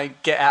kept saying,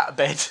 get out of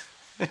bed.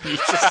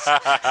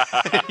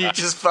 you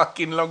just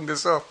fucking longed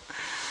us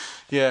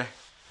off. Yeah,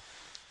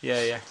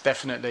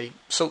 definitely.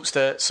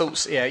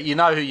 Sorts, yeah, you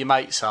know who your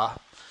mates are.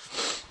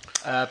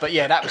 But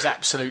yeah, that was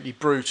absolutely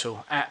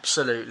brutal.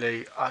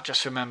 Absolutely. I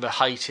just remember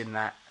hating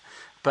that.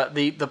 But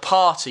the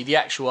party, the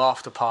actual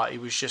after party,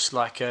 was just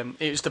like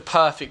it was the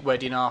perfect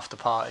wedding after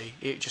party.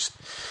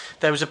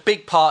 There was a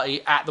big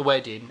party at the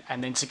wedding,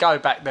 and then to go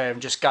back there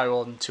and just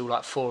go on till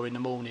like 4 in the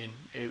morning,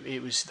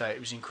 it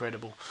was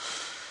incredible.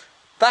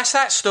 That's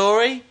that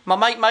story. My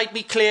mate made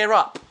me clear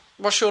up.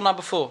 What's your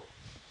number 4?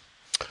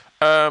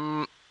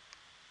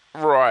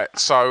 Right.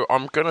 So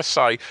I'm gonna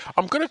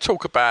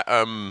talk about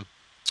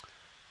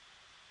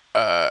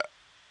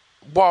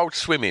wild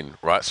swimming.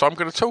 Right. So I'm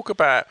gonna talk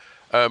about.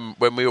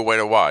 When we all went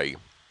away,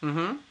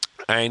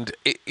 and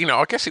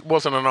I guess it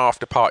wasn't an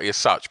after party as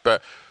such,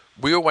 but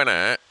we all went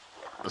out,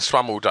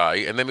 swam all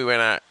day, and then we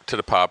went out to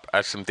the pub,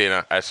 had some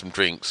dinner, had some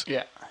drinks,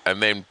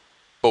 and then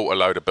bought a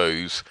load of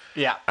booze,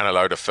 and a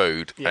load of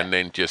food, and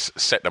then just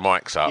set the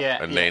mics up,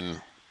 and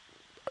then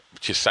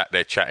just sat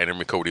there chatting and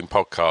recording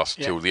podcasts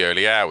till the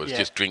early hours,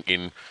 just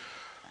drinking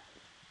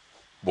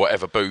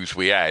whatever booze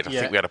we had. I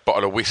think we had a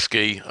bottle of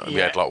whiskey, we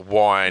had like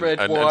wine,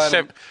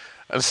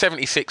 and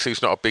 76,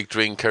 who's not a big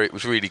drinker, it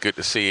was really good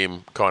to see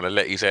him kind of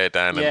let his hair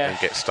down and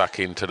get stuck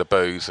into the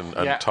booze,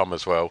 and Tom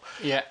as well.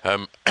 Yeah.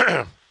 And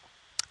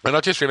I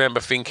just remember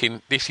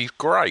thinking, this is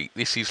great.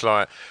 This is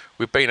like,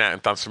 we've been out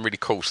and done some really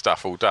cool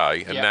stuff all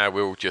day, and now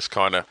we're all just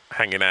kind of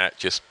hanging out,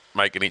 just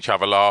making each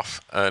other laugh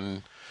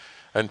and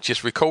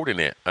just recording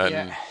it.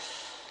 And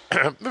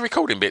the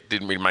recording bit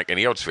didn't really make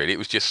any odds, really. It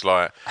was just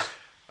like,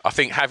 I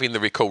think having the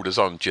recorders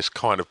on just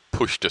kind of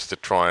pushed us to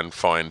try and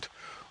find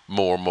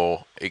more and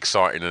more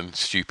exciting and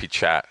stupid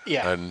chat,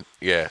 and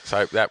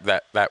so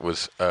that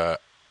was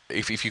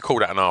if you call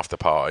that an after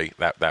party,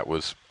 that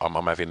was I'm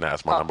having that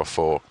as my number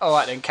 4. All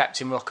right then,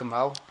 Captain Rock and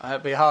Roll.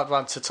 It'd be a hard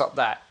one to top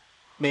that.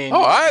 Me and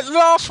the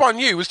last one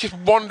you was just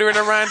wandering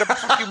around a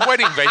fucking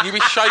wedding venue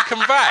with Shake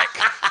and Vac.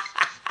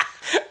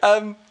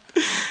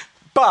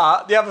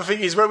 But the other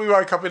thing is, when we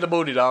woke up in the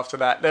morning after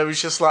that, there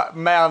was just like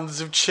mounds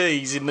of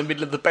cheese in the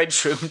middle of the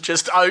bedroom,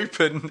 just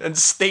open and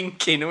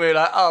stinking. And we were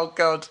like, oh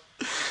God.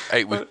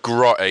 It was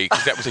grotty,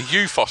 because that was a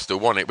youth hostel,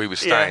 wasn't it, we were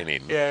staying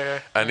in. Yeah.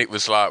 And it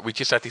was like, we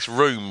just had this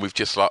room with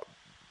just like,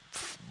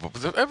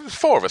 there was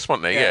 4 of us,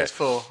 wasn't there? Yeah, it was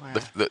 4.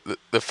 Yeah.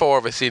 The 4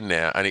 of us in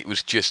there, and it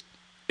just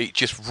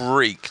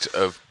reeked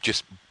of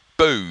just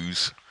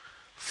booze,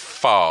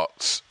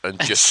 farts, and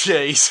just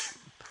cheese.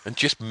 And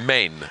just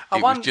men.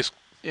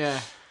 Yeah,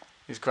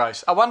 it's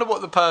gross. I wonder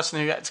what the person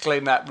who had to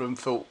clean that room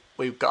thought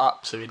we got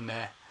up to in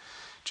there.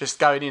 Just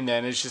going in there,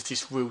 and there's just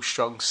this real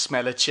strong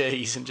smell of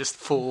cheese, and just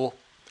 4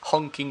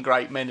 honking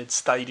great men had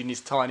stayed in his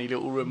tiny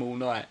little room all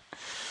night.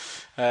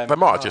 They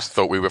might have just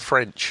thought we were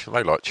French.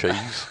 They like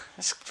cheese.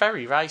 It's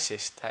very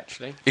racist,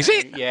 actually. Is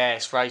it? Yeah,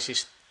 it's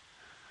racist.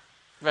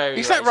 Very.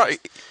 Is racist. That right?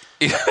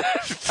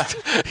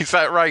 Is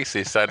that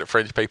racist saying that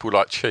French people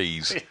like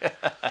cheese?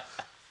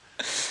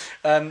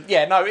 No,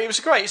 it was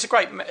a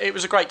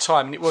great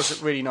time, and it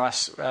was a really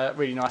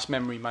nice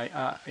memory, mate.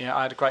 I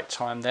had a great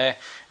time there,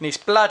 and this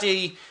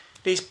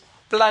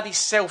bloody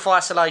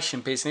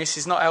self-isolation business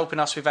is not helping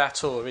us with our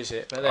tour, is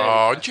it?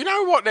 But do you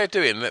know what they're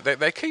doing?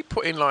 They keep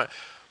putting, like,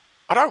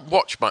 I don't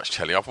watch much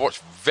telly. I've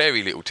watched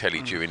very little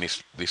telly during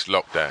this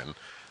lockdown.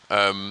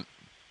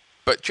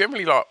 But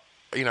generally, like,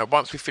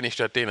 once we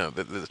finished our dinner,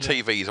 the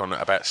TV's on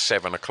at about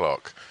 7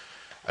 o'clock,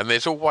 and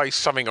there's always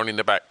something on in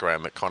the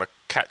background that kind of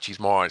catches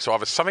my eye. So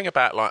either something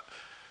about like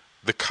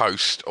the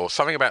coast, or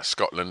something about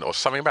Scotland, or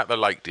something about the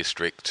Lake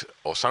District,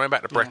 or something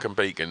about the Brecon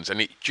Beacons, and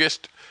it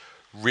just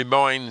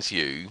reminds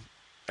you.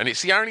 And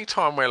it's the only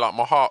time where like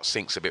my heart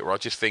sinks a bit, where I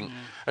just think.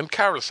 And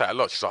Carol said a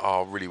lot. She's like,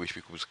 "Oh, I really wish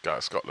we could go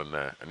to Scotland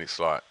there." And it's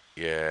like,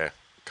 yeah,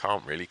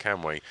 can't really,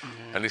 can we?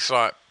 And it's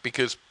like,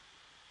 because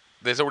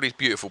there's all these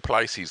beautiful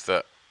places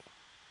that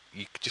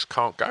you just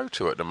can't go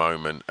to at the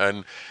moment.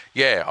 And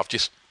yeah,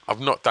 I've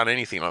not done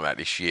anything like that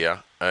this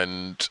year,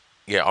 and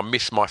yeah, I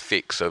miss my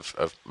fix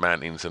of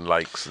mountains and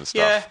lakes and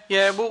stuff.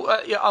 Yeah.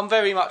 Well, I'm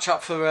very much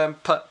up for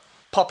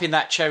popping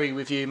that cherry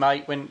with you,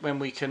 mate. When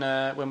we can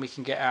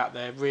get out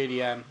there,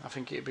 really, I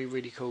think it'd be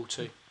really cool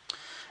too.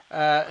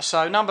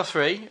 So number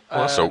 3.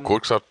 Well, that's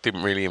awkward because I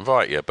didn't really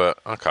invite you, but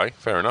okay,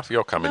 fair enough.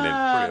 You're coming in.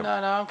 Brilliant. No,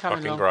 I'm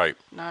coming. Fucking great.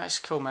 No, it's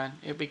cool, man.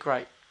 It'd be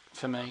great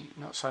for me,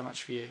 not so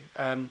much for you.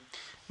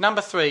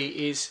 Number 3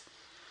 is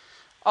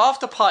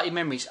after party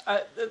memories.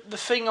 The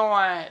thing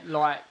I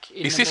like.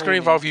 Is this going to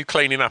involve you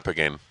cleaning up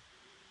again?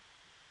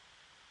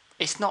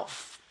 It's not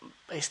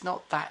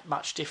that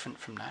much different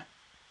from that.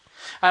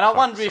 And I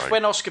wonder if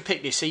when Oscar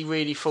picked this, he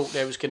really thought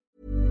there was going to...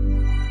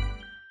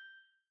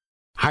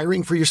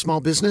 Hiring for your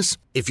small business?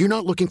 If you're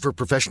not looking for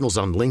professionals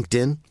on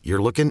LinkedIn,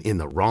 you're looking in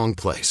the wrong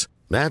place.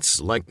 That's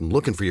like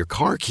looking for your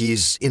car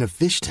keys in a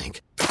fish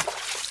tank.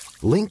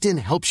 LinkedIn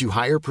helps you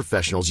hire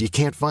professionals you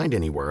can't find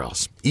anywhere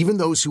else, even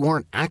those who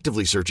aren't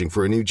actively searching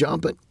for a new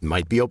job but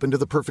might be open to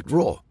the perfect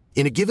role.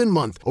 In a given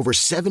month, over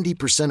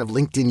 70% of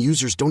LinkedIn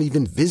users don't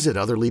even visit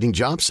other leading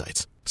job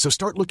sites. So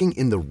start looking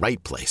in the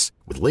right place.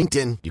 With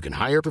LinkedIn, you can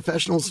hire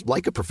professionals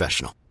like a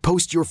professional.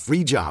 Post your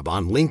free job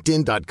on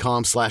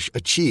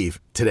linkedin.com/achieve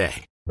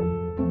today.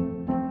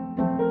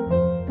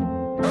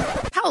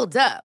 Hold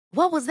up.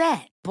 What was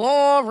that?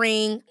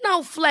 Boring.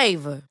 No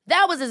flavor.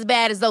 That was as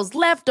bad as those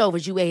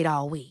leftovers you ate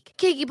all week.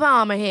 Keke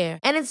Palmer here,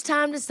 and it's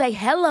time to say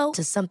hello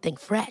to something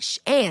fresh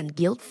and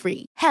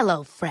guilt-free.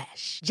 Hello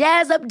Fresh.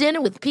 Jazz up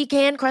dinner with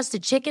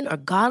pecan-crusted chicken or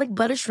garlic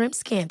butter shrimp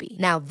scampi.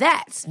 Now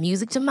that's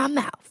music to my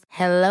mouth.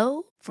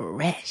 Hello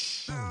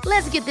Fresh.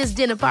 Let's get this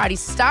dinner party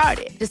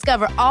started.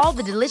 Discover all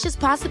the delicious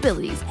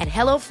possibilities at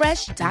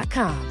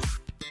hellofresh.com.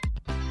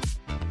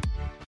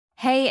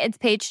 Hey, it's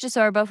Paige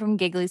DeSorbo from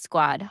Giggly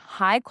Squad.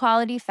 High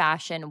quality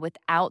fashion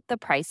without the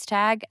price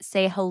tag.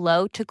 Say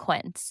hello to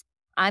Quince.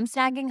 I'm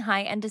snagging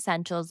high-end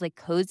essentials like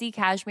cozy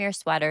cashmere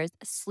sweaters,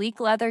 sleek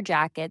leather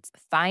jackets,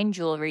 fine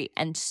jewelry,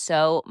 and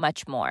so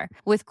much more.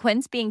 With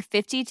Quince being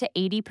 50 to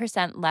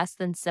 80% less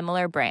than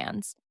similar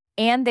brands.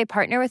 And they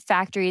partner with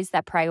factories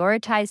that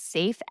prioritize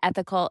safe,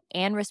 ethical,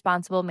 and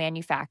responsible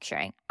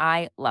manufacturing.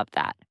 I love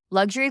that.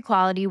 Luxury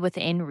quality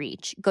within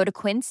reach. Go to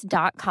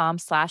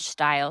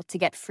quince.com/style to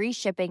get free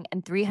shipping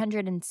and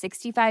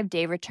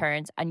 365-day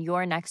returns on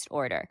your next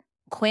order.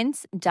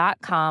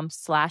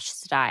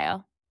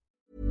 Quince.com/style.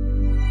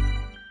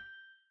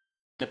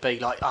 To be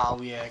like, oh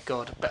yeah,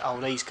 God,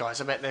 these guys,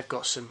 I bet they've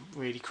got some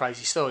really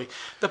crazy story.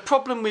 The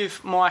problem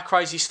with my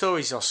crazy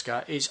stories,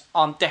 Oscar, is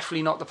I'm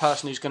definitely not the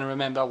person who's going to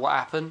remember what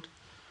happened.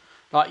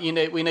 Like, you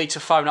know, we need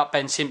to phone up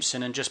Ben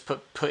Simpson and just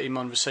put him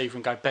on receiver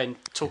and go, Ben,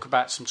 talk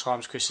about some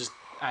times Chris has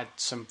had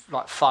some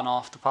like fun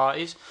after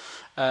parties.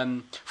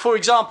 For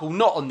example,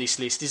 not on this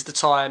list is the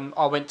time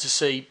I went to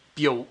see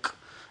Bjork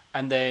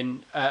and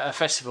then a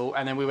festival,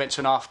 and then we went to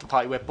an after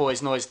party where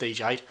Boys Noise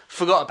DJ'd.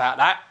 Forgot about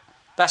that.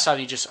 That's I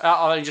only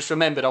just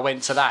remembered I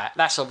went to that.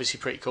 That's obviously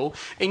pretty cool.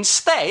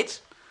 Instead,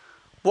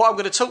 what I'm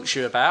going to talk to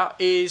you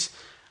about is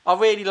I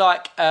really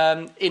like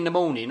in the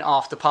morning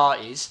after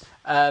parties.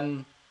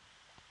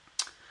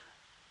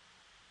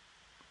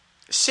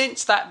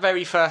 Since that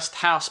very first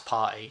house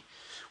party,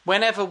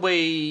 whenever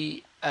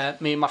me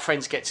and my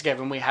friends get together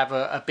and we have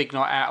a big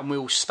night out and we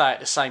all stay at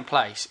the same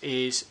place,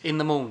 is in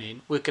the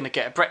morning we're going to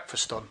get a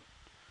breakfast on.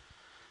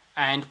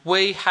 And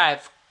we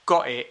have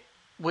got it.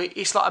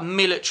 It's like a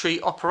military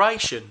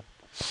operation.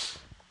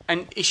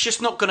 And it's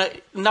just not going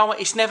to... No,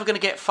 it's never going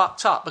to get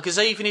fucked up. Because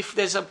even if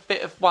there's a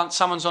bit of... Once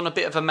someone's on a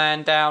bit of a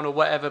man down or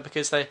whatever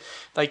because they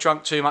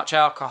drunk too much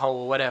alcohol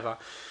or whatever...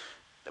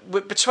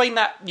 Between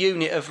that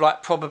unit of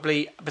like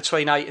probably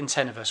between 8 and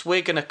 10 of us,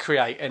 we're going to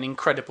create an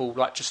incredible,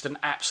 like just an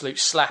absolute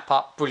slap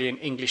up, brilliant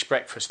English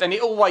breakfast, and it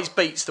always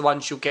beats the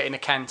ones you'll get in a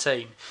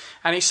canteen.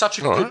 And it's such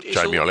a good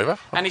Jamie Oliver,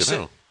 and it's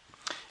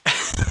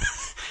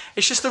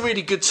just a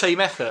really good team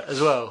effort as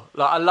well.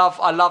 Like I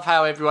love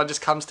how everyone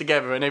just comes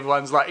together and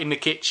everyone's like in the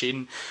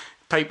kitchen.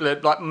 People are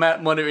like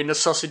monitoring the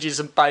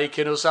sausages and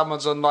bacon, or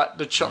someone's on like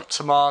the chopped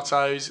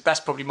tomatoes. That's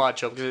probably my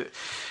job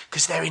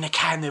because they're in a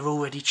can. They're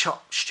already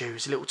chopped. Stu,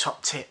 it's a little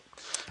top tip.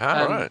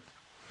 Right.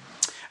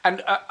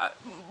 And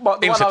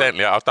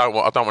incidentally, I don't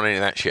want any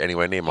of that shit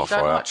anywhere near my fire.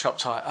 You don't like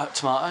chopped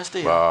tomatoes, do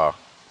you?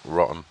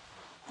 Rotten.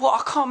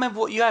 What, I can't remember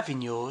what you have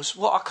in yours.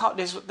 What I can't.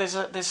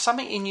 There's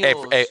something in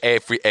yours.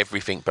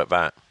 Everything but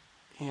that.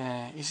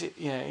 Yeah. Is it?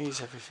 Yeah, it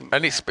is everything.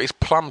 And it's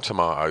plum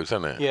tomatoes,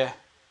 isn't it? Yeah.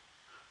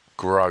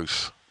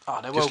 Gross. Oh,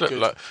 they're well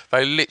good.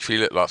 They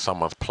literally look like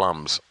someone's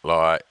plums,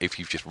 like if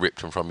you've just ripped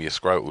them from your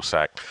scrotal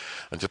sack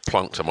and just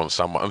plunked them on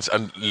someone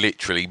and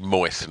literally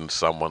moistened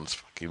someone's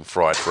fucking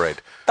fried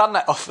bread. Done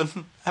that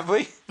often, have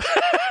we?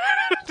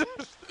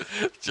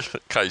 Just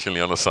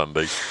occasionally on a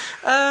Sunday.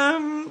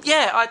 So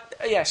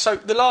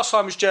the last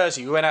time was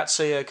Jersey. We went out to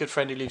see a good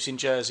friend who lives in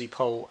Jersey,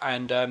 Paul,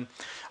 and I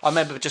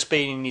remember just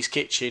being in his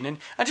kitchen and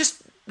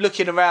just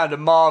looking around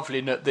and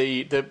marvelling at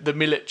the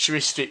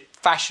militaristic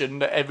fashion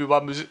that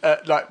everyone was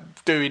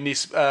doing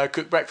this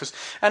cooked breakfast,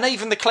 and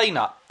even the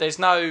clean-up. There's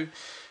not a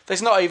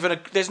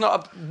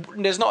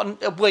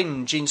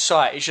whinge in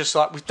sight. It's just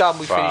like, we've done,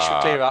 we finished,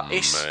 we clear up.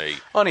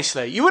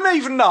 Honestly, you wouldn't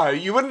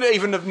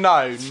even have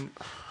known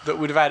that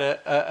we'd have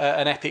had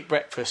an epic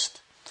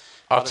breakfast.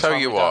 I'll tell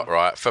you what,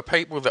 right? For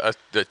people that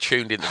are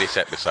tuned into this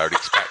episode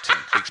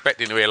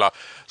expecting to hear like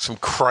some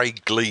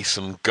Craig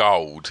Gleeson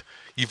gold,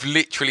 you've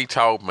literally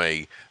told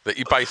me that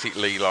you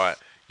basically like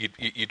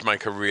you'd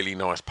make a really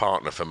nice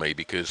partner for me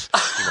because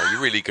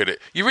you're really good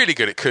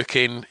at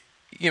cooking.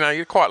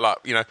 You're quite like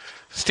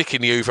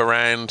sticking the Hoover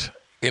around.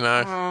 You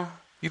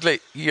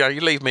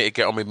leave me to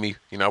get on with me,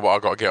 what I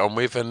got to get on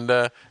with, and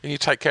you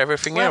take care of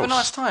everything else. Have a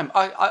nice time.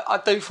 I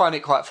do find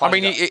it quite funny.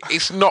 I mean,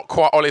 it's not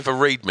quite Oliver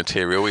Reed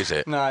material, is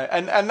it? No,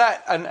 and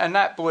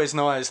that Boys'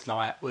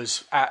 Night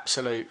was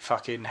absolute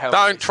fucking hell.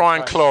 Don't try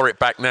and claw it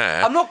back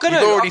now. I'm not going to.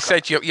 You've already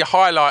said your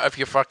highlight of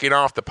your fucking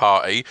after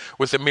party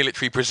was the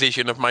military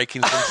precision of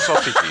making some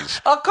sausages.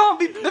 I can't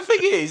be. The thing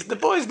is, the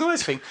Boys'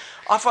 Noise thing.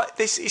 I find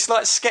this. It's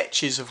like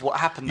sketches of what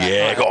happened that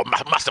night. God,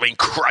 must have been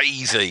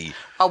crazy.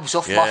 I was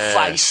off my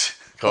face.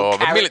 Oh,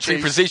 the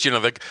military precision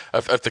of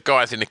the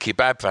guys in the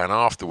kebab van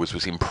afterwards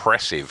was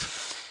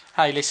impressive.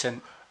 Hey,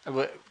 listen.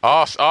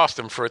 Asked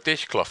them for a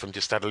dishcloth and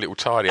just had a little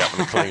tidy up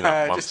and clean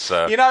up once.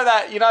 You know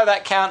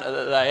that counter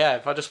that they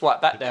have. I just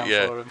wipe that down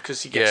for them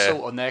because you get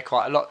salt on there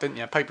quite a lot, didn't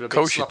you? People are a bit sloppy.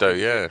 Of course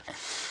you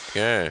do,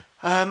 yeah.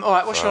 All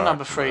right, what's your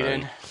number 3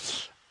 then?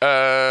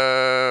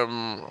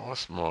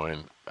 What's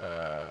mine?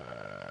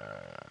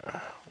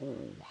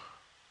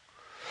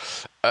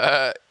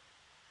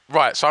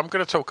 Right, so I'm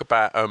going to talk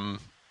about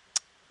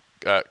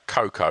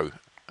Coco,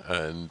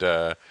 and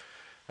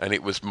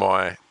it was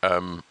my I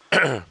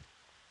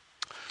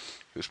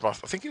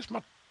think it was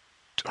my.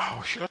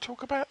 Oh, should I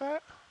talk about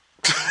that?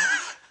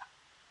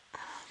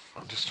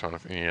 I'm just trying to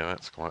think. Yeah,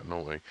 that's quite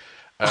naughty.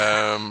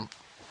 I'm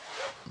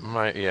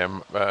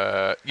going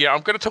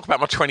to talk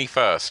about my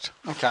 21st.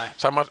 Okay.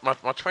 So my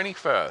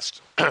 21st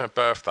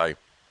birthday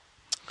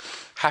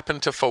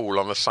happened to fall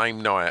on the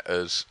same night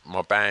as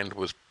my band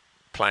was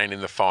playing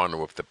in the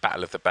final of the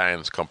Battle of the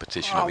Bands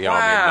competition at the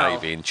Army and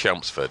Navy in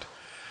Chelmsford,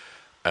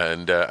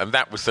 and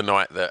that was the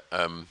night that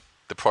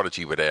the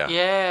Prodigy were there.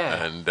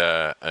 Yeah.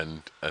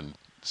 And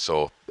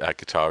saw our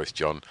guitarist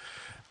John,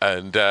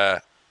 and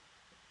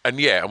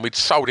we'd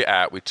sold it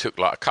out. We took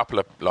like a couple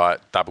of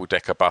like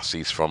double-decker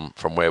buses from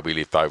where we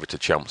lived over to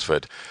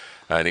Chelmsford,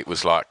 and it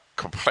was like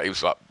complete. It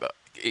was like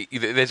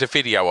there's a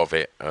video of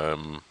it.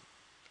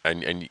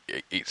 And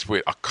it's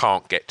weird. I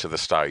can't get to the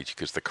stage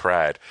because the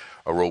crowd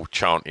are all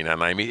chanting our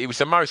name. It was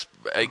the most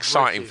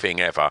exciting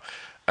thing ever,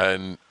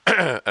 and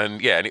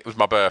it was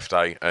my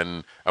birthday,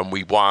 and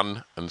we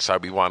won, and so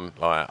we won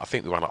I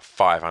think we won like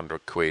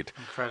 500 quid.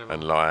 Incredible.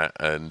 And I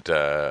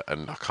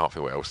can't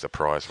think what else the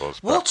prize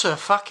was. What a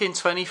fucking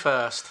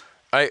 21st!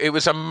 It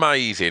was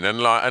amazing, and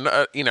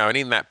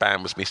in that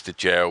band was Mr.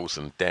 Gels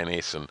and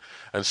Dennis and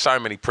so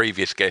many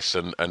previous guests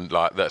and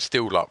like that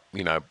still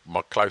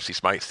my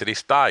closest mates to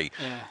this day.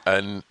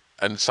 Yeah.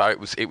 And so it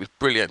was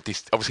brilliant.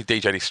 Obviously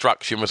DJ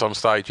Destruction was on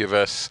stage with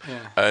us,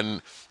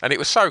 and it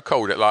was so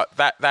cool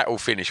that that all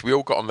finished. We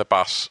all got on the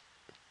bus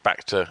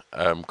back to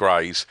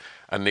Grays,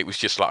 and it was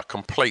just like a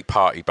complete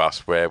party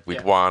bus where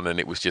we'd won, and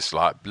it was just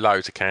like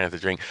loads of cans to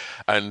drink,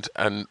 and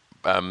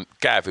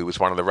Gav, who was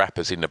one of the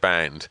rappers in the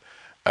band.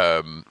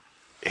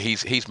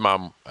 His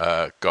mum,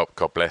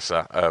 God bless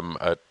her,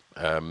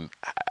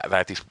 they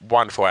had this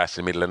wonderful house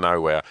in the middle of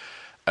nowhere,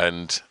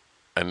 and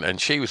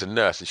she was a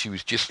nurse, and she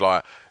was just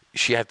like,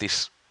 they had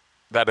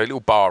a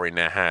little bar in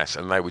their house,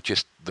 and they were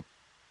just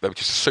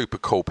super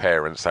cool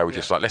parents. They were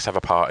just like, let's have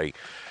a party.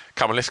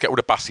 Come on, let's get all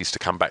the buses to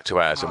come back to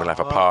ours, and we'll have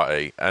a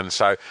party. And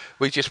so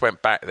we just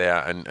went back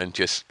there and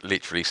just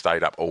literally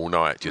stayed up all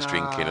night, just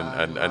drinking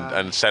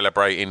and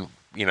celebrating.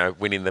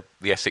 Winning the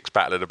Essex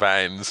Battle of the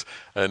Bands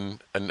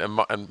and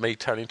me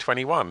turning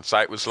 21. So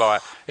it was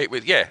like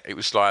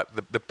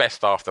the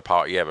best after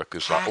party ever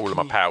because like all of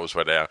my pals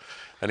were there,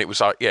 and it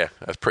was like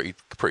that's pretty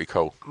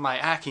cool.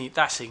 Mate,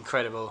 that's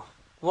incredible.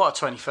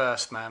 What a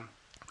 21st, man!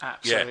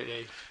 Absolutely.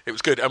 Yeah, it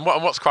was good. And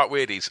what's quite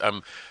weird is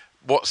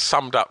what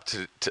summed up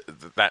to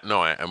that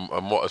night and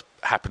what has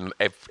happened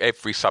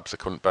every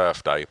subsequent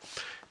birthday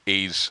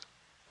is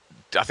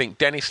I think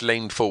Dennis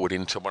leaned forward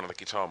into one of the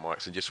guitar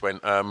mics and just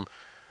went.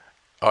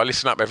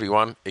 Listen up,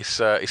 everyone. It's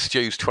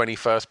Stu's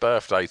 21st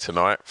birthday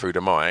tonight through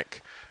the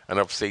mic, and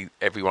obviously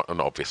everyone, not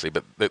obviously,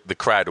 but the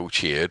crowd all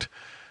cheered,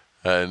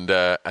 and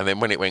then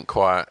when it went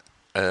quiet,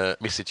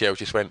 Mr. Gel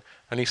just went,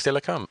 and he's still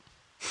a cunt,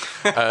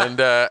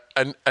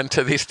 and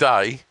to this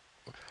day,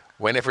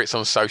 whenever it's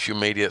on social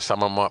media,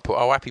 someone might put,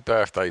 "Oh, happy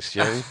birthday,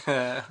 Stu,"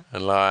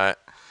 and like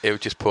it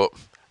would just put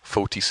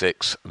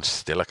 46 and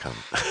still a cunt.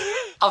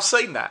 I've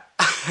seen that,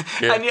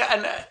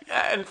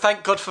 and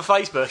thank God for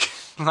Facebook.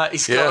 Like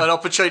he's got an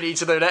opportunity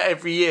to do that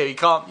every year. You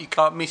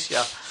can't miss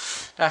you.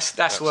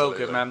 That's well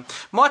good, man.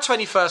 My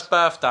 21st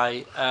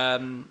birthday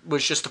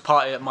was just a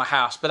party at my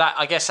house, but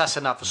I guess that's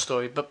another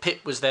story. But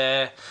Pip was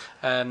there.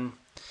 There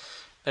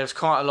was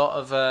quite a lot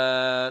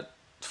of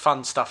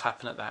fun stuff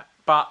happening at that.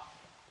 But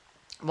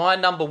my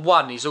number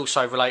one is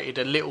also related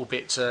a little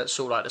bit to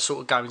sort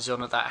of goings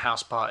on at that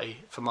house party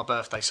for my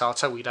birthday. So I'll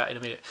tell you that in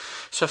a minute.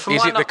 So for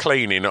is it the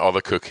cleaning or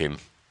the cooking?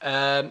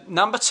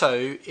 Number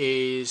two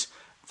is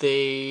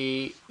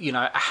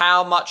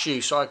how much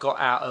use I got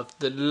out of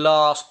the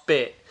last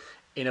bit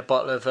in a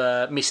bottle of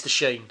Mr.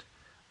 Sheen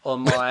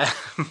on my.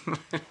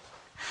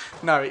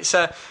 No, it's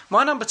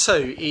my number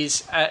two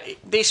is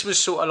this was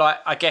sort of like,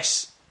 I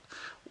guess,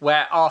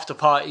 where after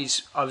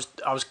parties I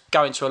was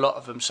going to a lot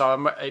of them.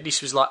 So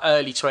this was like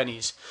early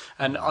 20s,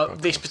 and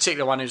this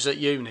particular one was at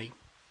uni.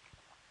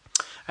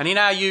 And in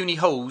our uni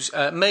halls,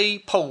 me,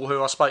 Paul,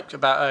 who I spoke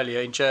about earlier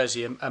in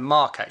Jersey, and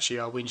Mark, actually,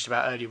 I whinged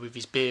about earlier with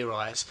his beer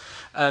eyes,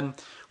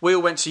 we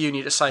all went to uni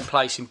at the same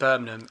place in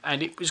Birmingham,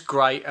 and it was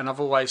great, and I've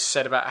always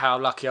said about how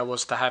lucky I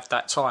was to have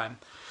that time.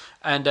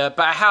 And but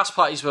our house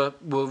parties were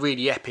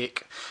really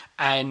epic,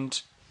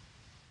 and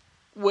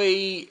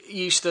we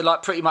used to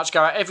like pretty much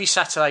go out every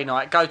Saturday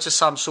night, go to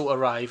some sort of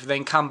rave,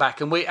 then come back,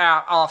 and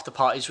our after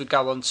parties would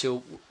go on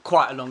till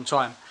quite a long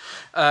time.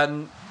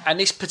 And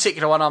this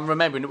particular one I'm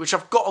remembering, which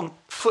I've got on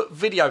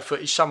video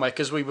footage somewhere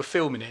because we were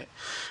filming it,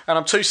 and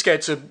I'm too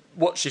scared to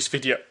watch this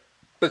video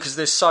because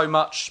there's so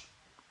much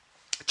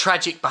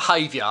tragic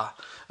behaviour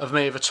of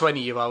me as a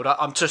 20-year-old.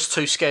 I'm just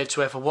too scared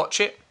to ever watch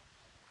it.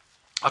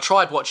 I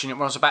tried watching it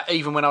when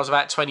I was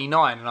about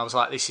 29, and I was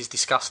like, this is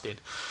disgusting.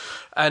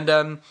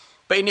 And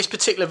but in this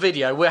particular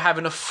video, we're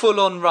having a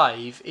full-on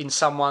rave in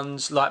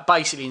someone's, like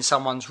basically in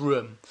someone's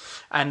room,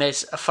 and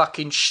there's a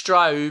fucking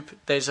strobe,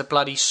 there's a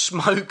bloody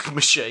smoke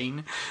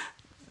machine,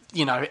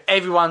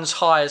 everyone's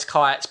high as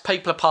kites,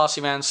 people are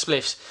passing around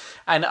spliffs,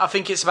 and I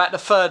think it's about the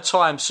third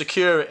time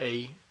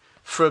security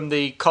from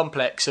the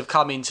complex have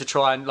come in to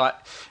try and like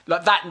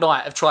that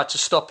night have tried to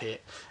stop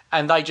it,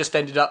 and they just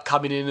ended up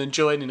coming in and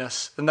joining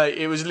us, and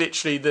it was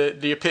literally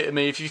the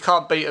epitome, if you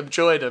can't beat them,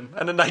 join them.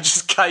 And then they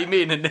just came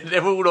in, and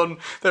they're all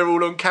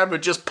on camera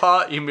just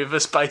partying with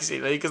us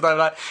basically, because they were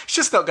like, it's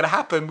just not going to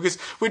happen, because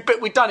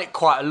we'd done it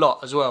quite a lot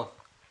as well,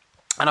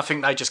 and I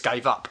think they just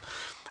gave up.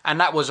 And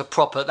that was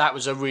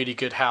a really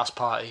good house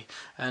party,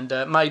 and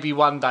maybe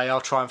one day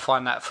I'll try and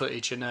find that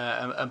footage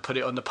and put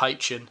it on the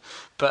Patreon.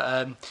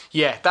 But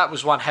that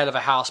was one hell of a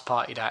house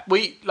party. That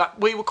we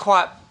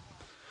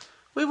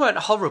weren't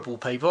horrible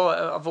people.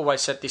 I've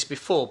always said this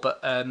before,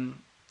 but we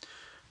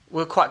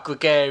were quite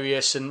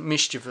gregarious and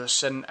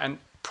mischievous, and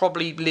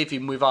probably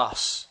living with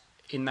us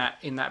in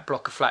that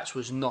block of flats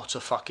was not a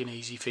fucking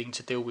easy thing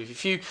to deal with.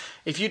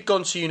 If you'd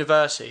gone to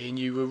university and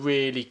you were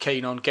really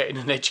keen on getting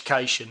an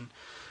education,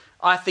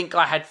 I think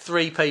I had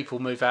 3 people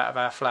move out of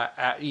our flat.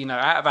 Out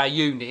of our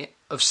unit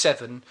of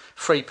 7,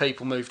 3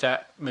 people moved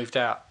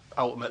out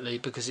ultimately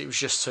because it was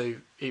just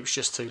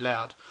too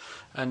loud.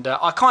 And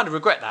I kind of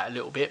regret that a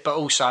little bit, but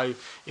also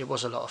it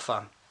was a lot of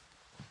fun.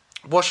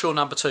 What's your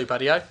number 2,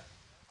 buddy-o?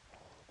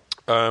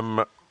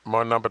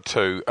 My number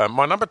two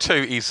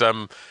is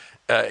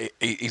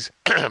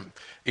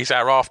is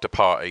our after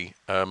party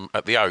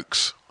at the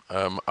Oaks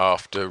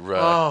after.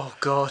 Oh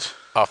God.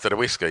 After the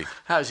whiskey.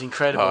 That was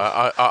incredible.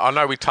 I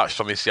know we touched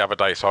on this the other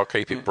day, so I'll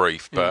keep it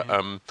brief. But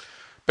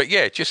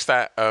just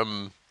that,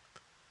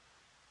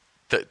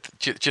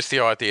 just the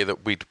idea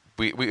that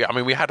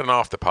we had an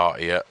after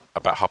party at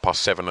about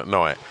 7:30 at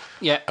night.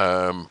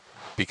 Yeah.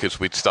 Because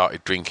we'd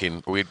started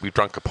drinking. We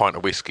drunk a pint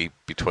of whiskey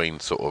between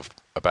sort of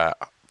about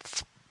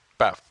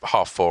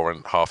 4:30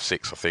 and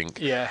 6:30, I think.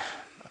 Yeah.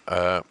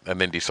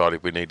 And then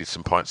decided we needed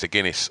some pints of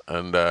Guinness,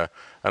 and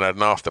had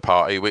an after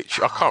party, which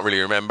I can't really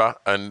remember.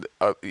 And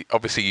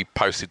obviously, you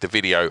posted the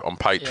video on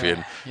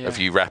Patreon of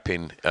you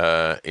rapping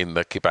in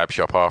the kebab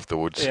shop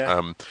afterwards.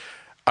 Yeah.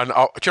 And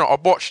I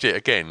watched it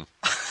again,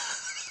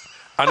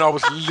 and I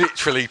was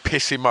literally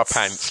pissing my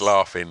pants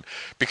laughing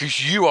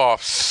because you are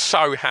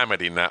so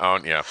hammered in that,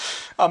 aren't you?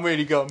 I'm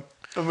really gone.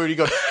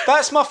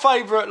 That's my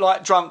favourite,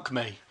 like, drunk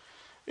me.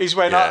 Is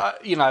when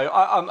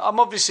I'm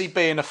obviously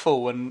being a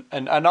fool, and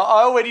I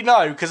already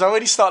know because I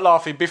already start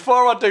laughing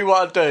before I do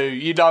what I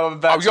do. I'm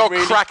about to you're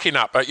really cracking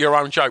up at your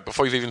own joke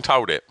before you've even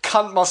told it.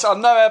 Cunt myself.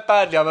 I know how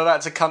badly I'm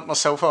about to cunt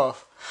myself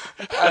off,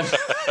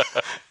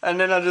 and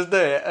then I just do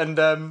it. And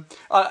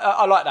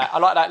I like that. I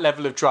like that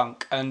level of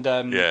drunk. And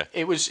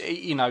it was,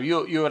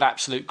 you're an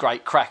absolute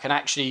great crack. And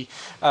actually,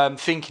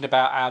 thinking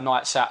about our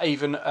nights out,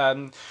 even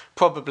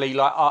probably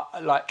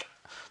like.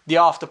 The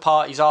after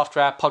parties after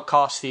our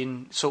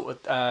podcasting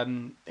sort of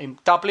in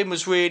Dublin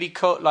was really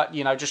cool,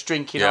 just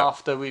drinking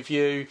after with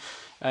you,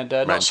 and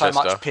not so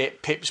much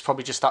Pip. Pip was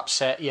probably just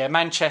upset. Yeah,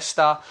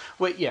 Manchester.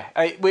 We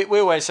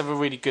always have a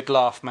really good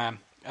laugh, man,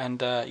 and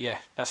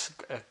that's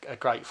a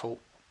great thought.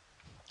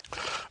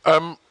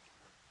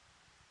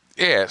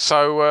 Yeah,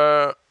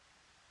 so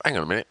hang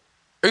on a minute.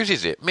 Whose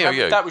is it? Me or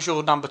you? That was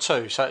your number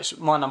 2, so it's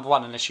my number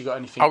 1 unless you got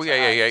anything. Oh,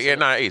 yeah.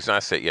 No, it is. No,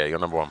 that's it. Yeah, you're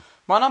number 1.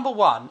 My number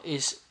 1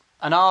 is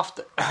an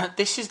after.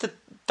 This is the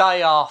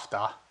day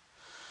after.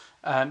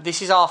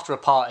 This is after a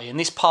party, and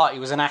this party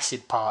was an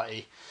acid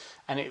party,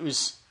 and it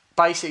was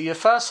basically the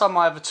first time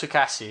I ever took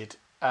acid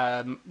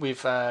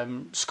with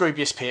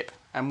Scroobius Pip,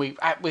 and we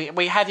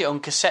had it on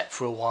cassette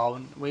for a while,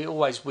 and we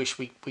always wish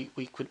we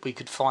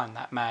could find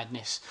that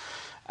madness,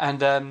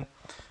 and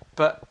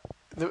but.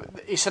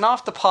 It's an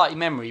after party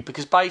memory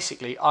because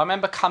basically I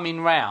remember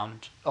coming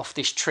round off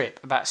this trip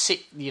about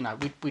 6.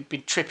 We'd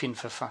been tripping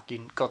for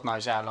fucking God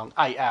knows how long,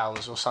 8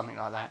 hours or something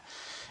like that,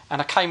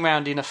 and I came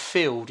round in a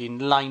field in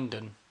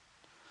Leyden,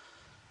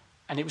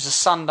 and it was a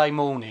Sunday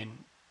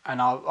morning,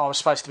 and I was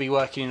supposed to be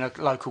working in a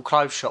local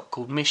clothes shop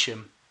called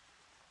Mission,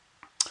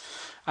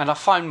 and I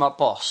phoned my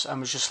boss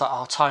and was just like,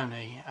 "Oh,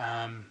 Tony,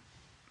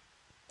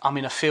 I'm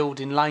in a field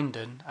in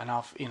Leyden, and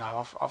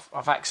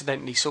I've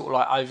accidentally sort of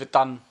like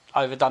overdone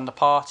the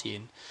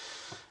partying,"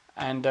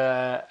 and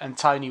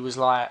Tony was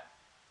like,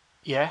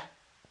 "Yeah."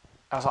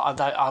 I was like,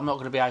 "I'm not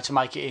going to be able to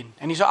make it in,"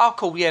 and he's like, "Oh,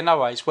 cool, yeah, no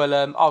worries. Well,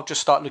 I'll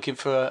just start looking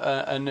for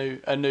a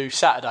new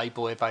Saturday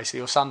boy,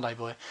 basically, or Sunday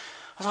boy."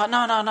 I was like,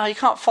 "No, you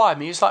can't fire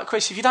me." He was like,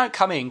 "Chris, if you don't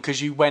come in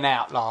because you went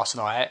out last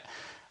night,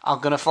 I'm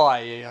going to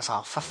fire you." I was like,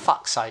 "Oh, for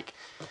fuck's sake."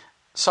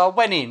 So I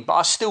went in, but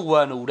I still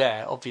weren't all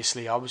there.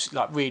 Obviously, I was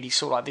like really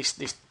sort of like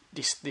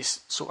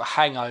this sort of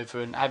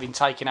hangover, and having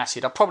taken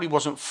acid, I probably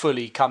wasn't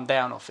fully come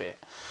down off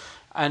it.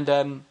 And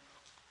the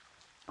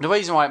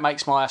reason why it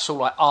makes my sort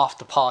of like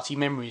after party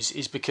memories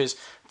is because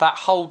that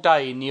whole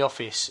day in the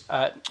office,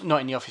 not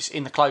in the office,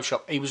 in the clothes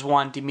shop, he was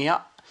winding me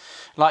up.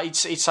 Like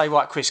he'd say,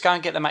 "Right, Chris, go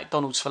and get the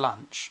McDonald's for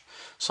lunch."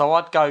 So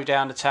I'd go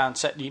down to town,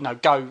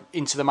 go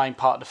into the main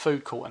part of the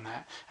food court and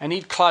that, and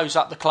he'd close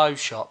up the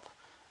clothes shop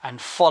and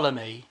follow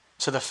me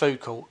to the food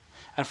court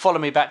and follow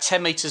me about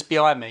 10 metres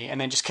behind me, and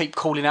then just keep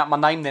calling out my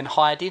name, then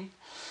hiding.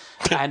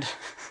 And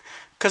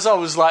because I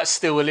was like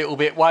still a little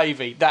bit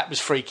wavy, that was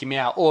freaking me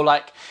out. Or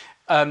like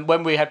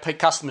when we had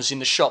customers in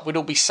the shop, we'd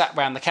all be sat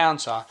round the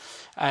counter,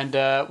 and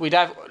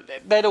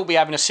they'd all be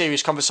having a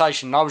serious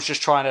conversation, and I was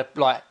just trying to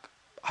like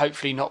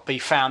hopefully not be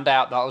found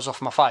out that I was off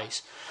my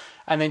face.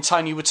 And then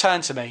Tony would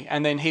turn to me,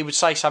 and then he would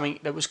say something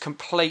that was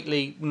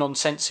completely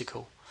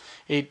nonsensical.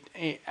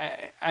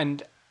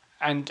 And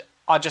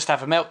I'd just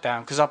have a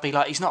meltdown because I'd be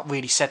like, "He's not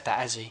really said that,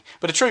 has he?"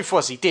 But the truth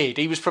was, he did.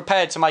 He was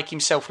prepared to make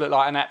himself look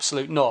like an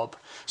absolute knob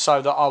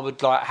so that I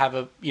would like have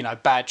a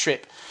bad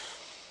trip.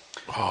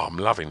 Oh, I'm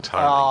loving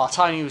Tony. Oh,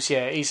 Tony was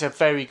he's a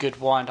very good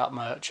wind-up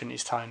merchant,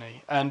 is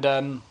Tony. And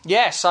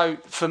so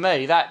for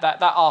me, that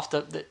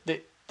after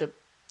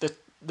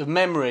the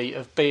memory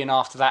of being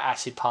after that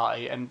acid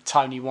party and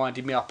Tony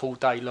winding me up all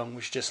day long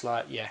was just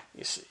like,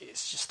 it's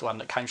just the one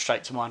that came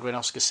straight to mind when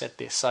Oscar said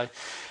this. So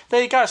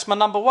there you go, it's my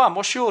number 1.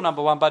 What's your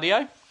number 1,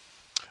 buddy-o?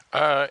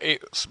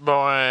 It's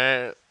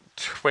my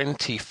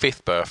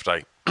 25th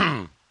birthday.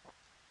 And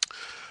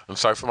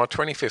so for my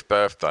 25th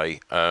birthday,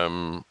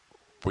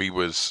 we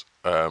was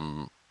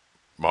the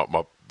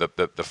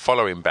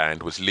following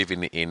band was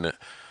living in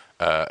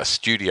a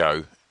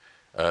studio,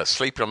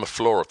 sleeping on the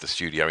floor of the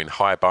studio in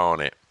High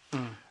Barnet.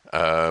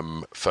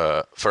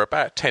 For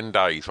about 10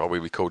 days while we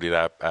recorded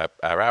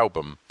our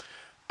album,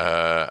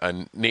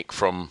 and Nick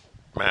from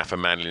Mouth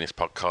and Manliness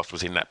podcast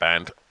was in that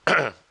band,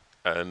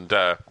 and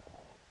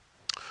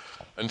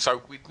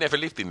so we'd never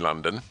lived in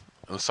London,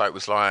 and so it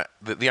was like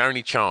the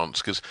only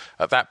chance, because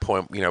at that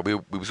point, we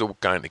was all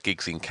going to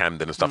gigs in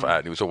Camden and stuff like that,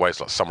 and it was always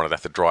like someone would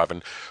have to drive,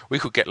 and we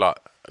could get like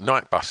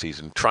night buses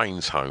and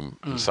trains home,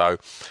 and so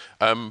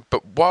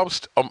but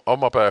whilst on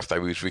my birthday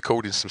we was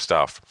recording some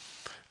stuff.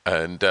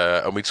 And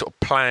we sort of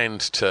planned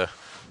to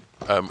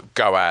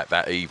go out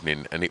that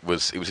evening, and it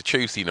was a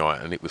Tuesday night,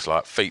 and it was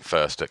like Feet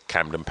First at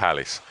Camden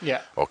Palace,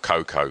 or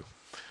Coco,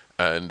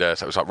 and so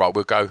it was like, right,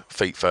 we'll go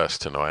Feet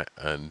First tonight,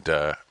 and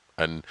I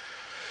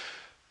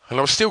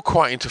was still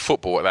quite into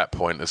football at that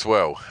point as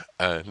well,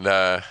 and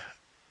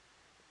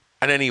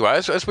anyway,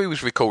 as we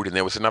was recording,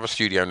 there was another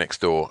studio next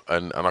door,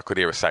 and I could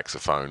hear a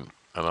saxophone,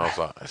 and I was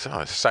like, there's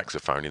a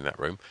saxophone in that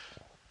room,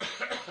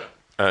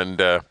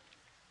 and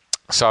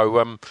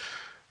so.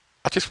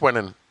 I just went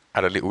and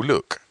had a little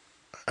look,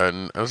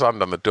 and as I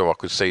undone the door, I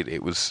could see that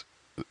it was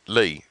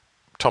Lee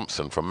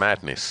Thompson from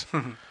Madness,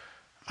 and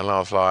I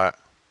was like,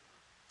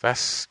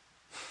 "That's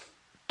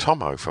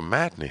Tomo from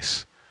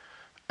Madness,"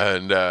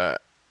 and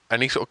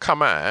he sort of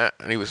come out,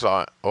 and he was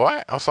like, "All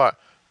right," I was like,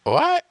 "All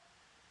right,"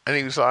 and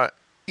he was like,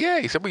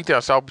 "Yeah," he said, "We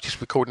do." So I was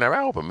just recording our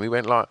album. We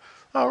went like,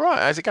 "All right,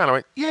 how's it going?" I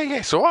went, "Yeah,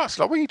 it's all right."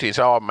 So like, "What are you doing?"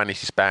 So I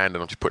managed this band,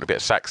 and I'm just putting a bit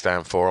of sax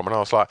down for him, and I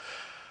was like,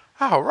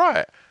 "Oh,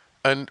 right,"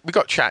 and we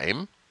got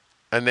chatting.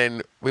 And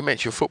then we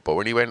mentioned football,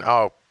 and he went,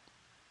 "Oh,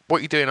 what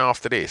are you doing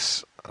after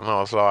this?" And I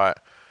was like,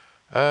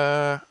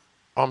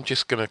 "I'm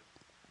just going to,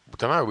 I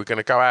don't know, we're going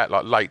to go out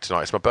like late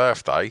tonight. It's my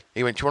birthday."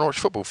 He went, "Do you want to watch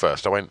football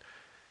first?" I went,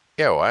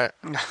 "Yeah, all right."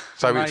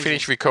 So we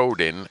finished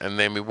recording, and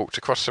then we walked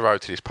across the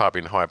road to this pub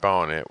in High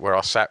Barnet, where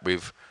I sat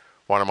with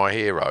one of my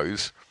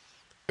heroes,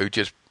 who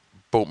just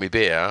bought me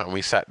beer, and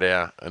we sat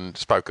there and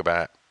spoke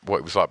about what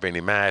it was like being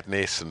in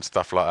Madness and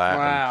stuff like that.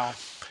 Wow.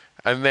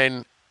 And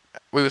then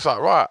we was like,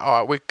 right,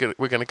 all right,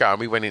 we're going to go. And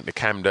we went into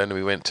Camden and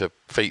we went to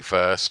Feet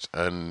First.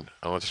 And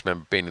I just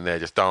remember being in there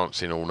just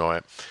dancing all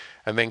night.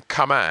 And then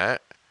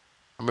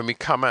when we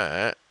come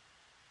out,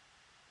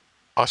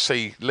 I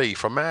see Lee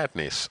from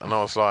Madness. And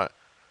I was like,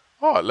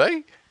 all right,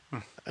 Lee.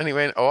 And he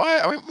went, all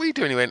right. I went, what are you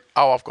doing? He went,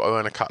 oh, I've got to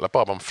earn a couple of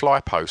bob. I'm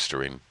fly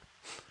postering.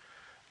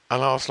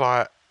 And I was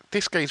like,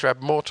 this geezer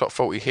had more top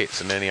 40 hits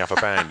than any other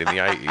band in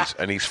the 80s.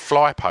 And he's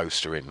fly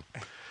postering.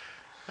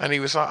 And he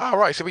was like, oh,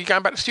 right, so we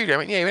going back to the studio? I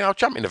went, yeah, I'll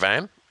jump in the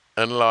van.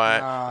 And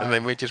and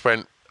then we just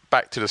went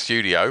back to the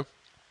studio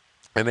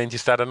and then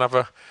just had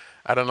another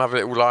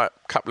little, like,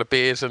 couple of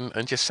beers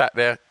and just sat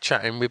there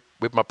chatting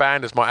with my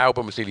band as my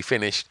album was nearly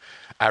finished.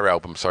 Our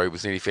album, sorry,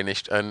 was nearly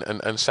finished.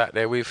 And sat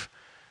there with,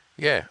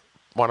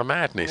 One of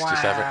Madness,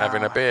 just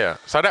having a beer.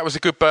 So that was a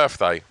good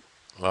birthday.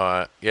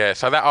 So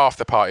that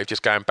after party of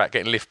just going back,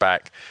 getting lift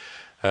back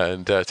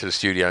and to the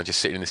studio and just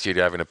sitting in the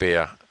studio having a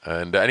beer.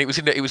 And it was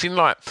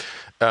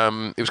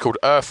called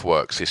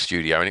Earthworks, this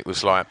studio, and it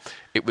was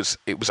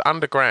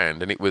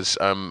underground, and it was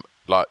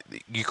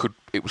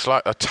it was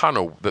like a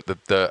tunnel that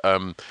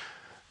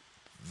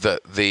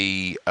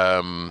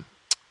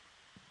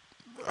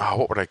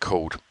what were they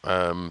called?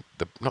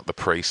 Not the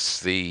priests,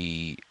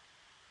 the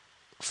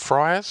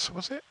friars,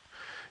 was it?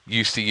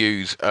 Used to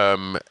use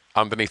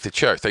underneath the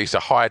church. They used to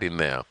hide in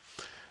there.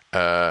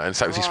 And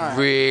so it was this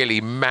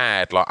really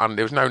mad,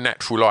 there was no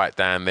natural light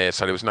down there,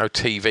 so there was no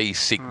TV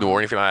signal or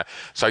anything like that.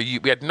 So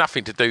we had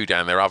nothing to do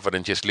down there other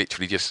than just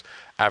literally just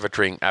have a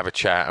drink, have a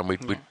chat, and we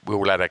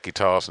all had our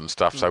guitars and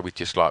stuff, so we'd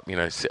just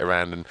sit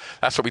around, and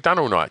that's what we'd done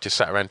all night, just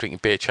sat around drinking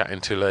beer, chatting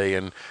to Lee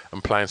and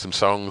playing some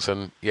songs,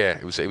 and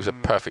it was a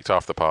perfect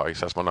after party,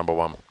 so that's my number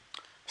one.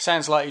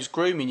 Sounds like he's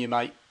grooming you,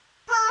 mate.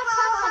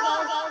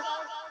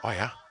 Oh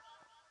yeah?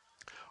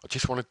 I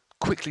just want to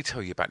quickly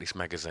tell you about this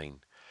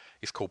magazine.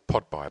 It's called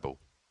Pod Bible.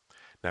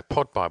 Now,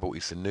 Pod Bible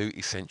is the new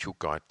essential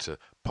guide to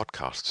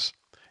podcasts.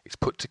 It's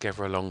put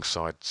together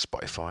alongside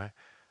Spotify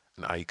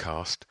and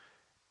Acast,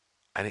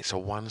 and it's a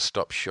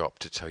one-stop shop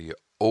to tell you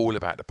all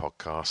about the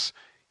podcasts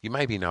you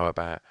maybe know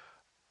about,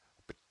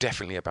 but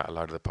definitely about a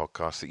load of the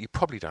podcasts that you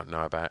probably don't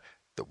know about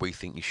that we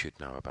think you should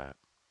know about.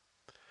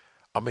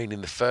 I mean,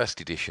 in the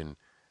first edition,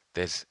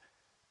 there's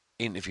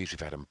interviews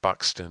with Adam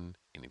Buxton,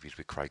 interviews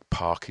with Craig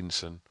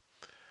Parkinson,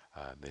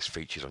 there's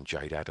features on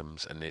Jade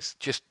Adams, and there's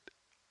just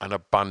an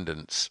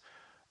abundance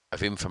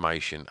of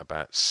information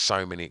about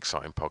so many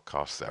exciting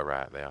podcasts that are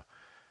out there.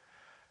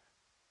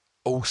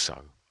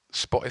 Also,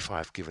 Spotify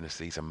have given us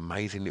these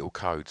amazing little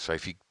codes. So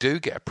if you do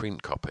get a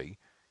print copy,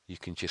 you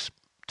can just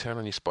turn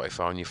on your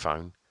Spotify on your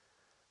phone,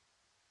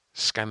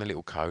 scan the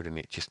little code, and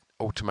it just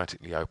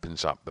automatically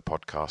opens up the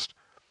podcast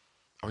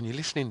on your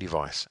listening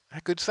device. How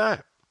good's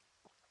that?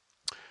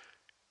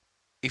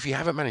 If you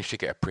haven't managed to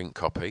get a print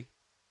copy,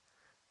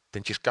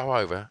 then just go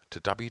over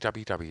to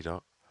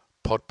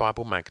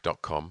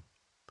www.podbiblemag.com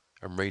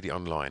and read it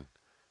online,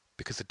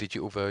 because the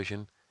digital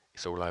version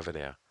is all over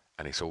there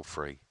and it's all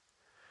free.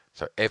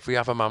 So every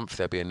other month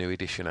there'll be a new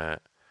edition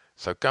out.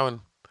 So go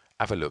and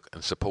have a look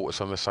and support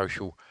us on the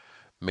social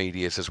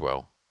medias as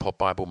well.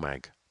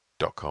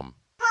 podbiblemag.com.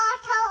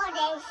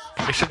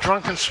 It's a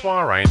drunken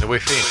soiree in the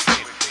within.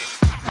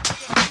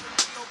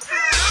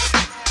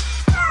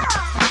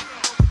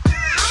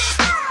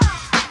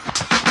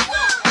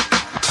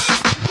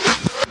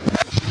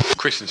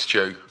 Chris and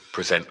Stu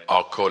present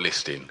Hardcore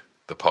Listing,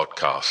 the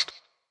podcast.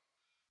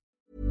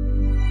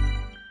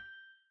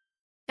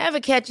 Ever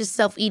catch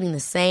yourself eating the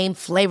same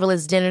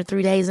flavorless dinner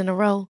 3 days in a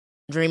row?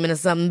 Dreaming of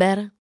something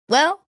better?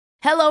 Well,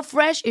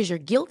 HelloFresh is your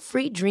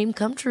guilt-free dream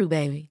come true,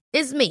 baby.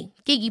 It's me,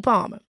 Keke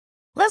Palmer.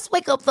 Let's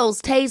wake up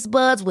those taste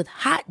buds with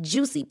hot,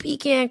 juicy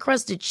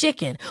pecan-crusted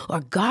chicken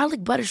or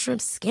garlic butter shrimp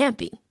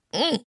scampi.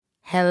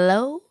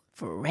 Hello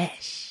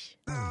Fresh.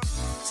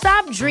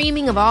 Stop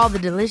dreaming of all the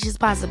delicious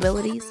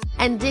possibilities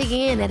and dig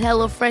in at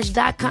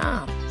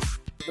HelloFresh.com.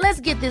 Let's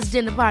get this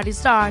dinner party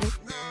started.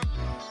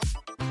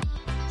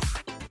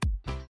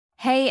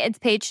 Hey, it's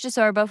Paige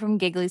DeSorbo from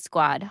Giggly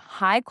Squad.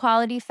 High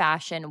quality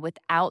fashion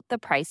without the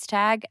price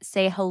tag.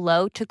 Say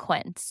hello to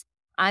Quince.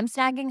 I'm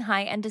snagging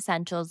high-end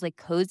essentials like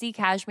cozy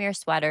cashmere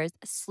sweaters,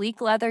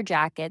 sleek leather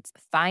jackets,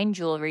 fine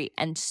jewelry,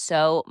 and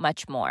so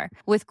much more.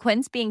 With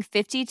Quince being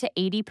 50 to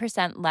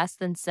 80% less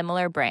than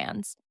similar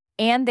brands.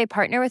 And they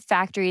partner with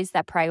factories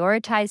that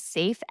prioritize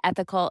safe,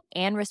 ethical,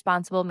 and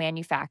responsible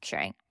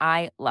manufacturing.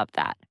 I love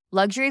that.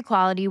 Luxury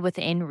quality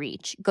within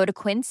reach. Go to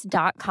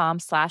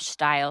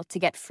quince.com/style to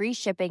get free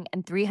shipping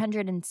and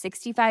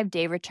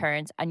 365-day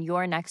returns on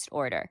your next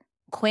order.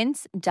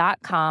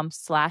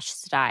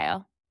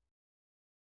 Quince.com/style.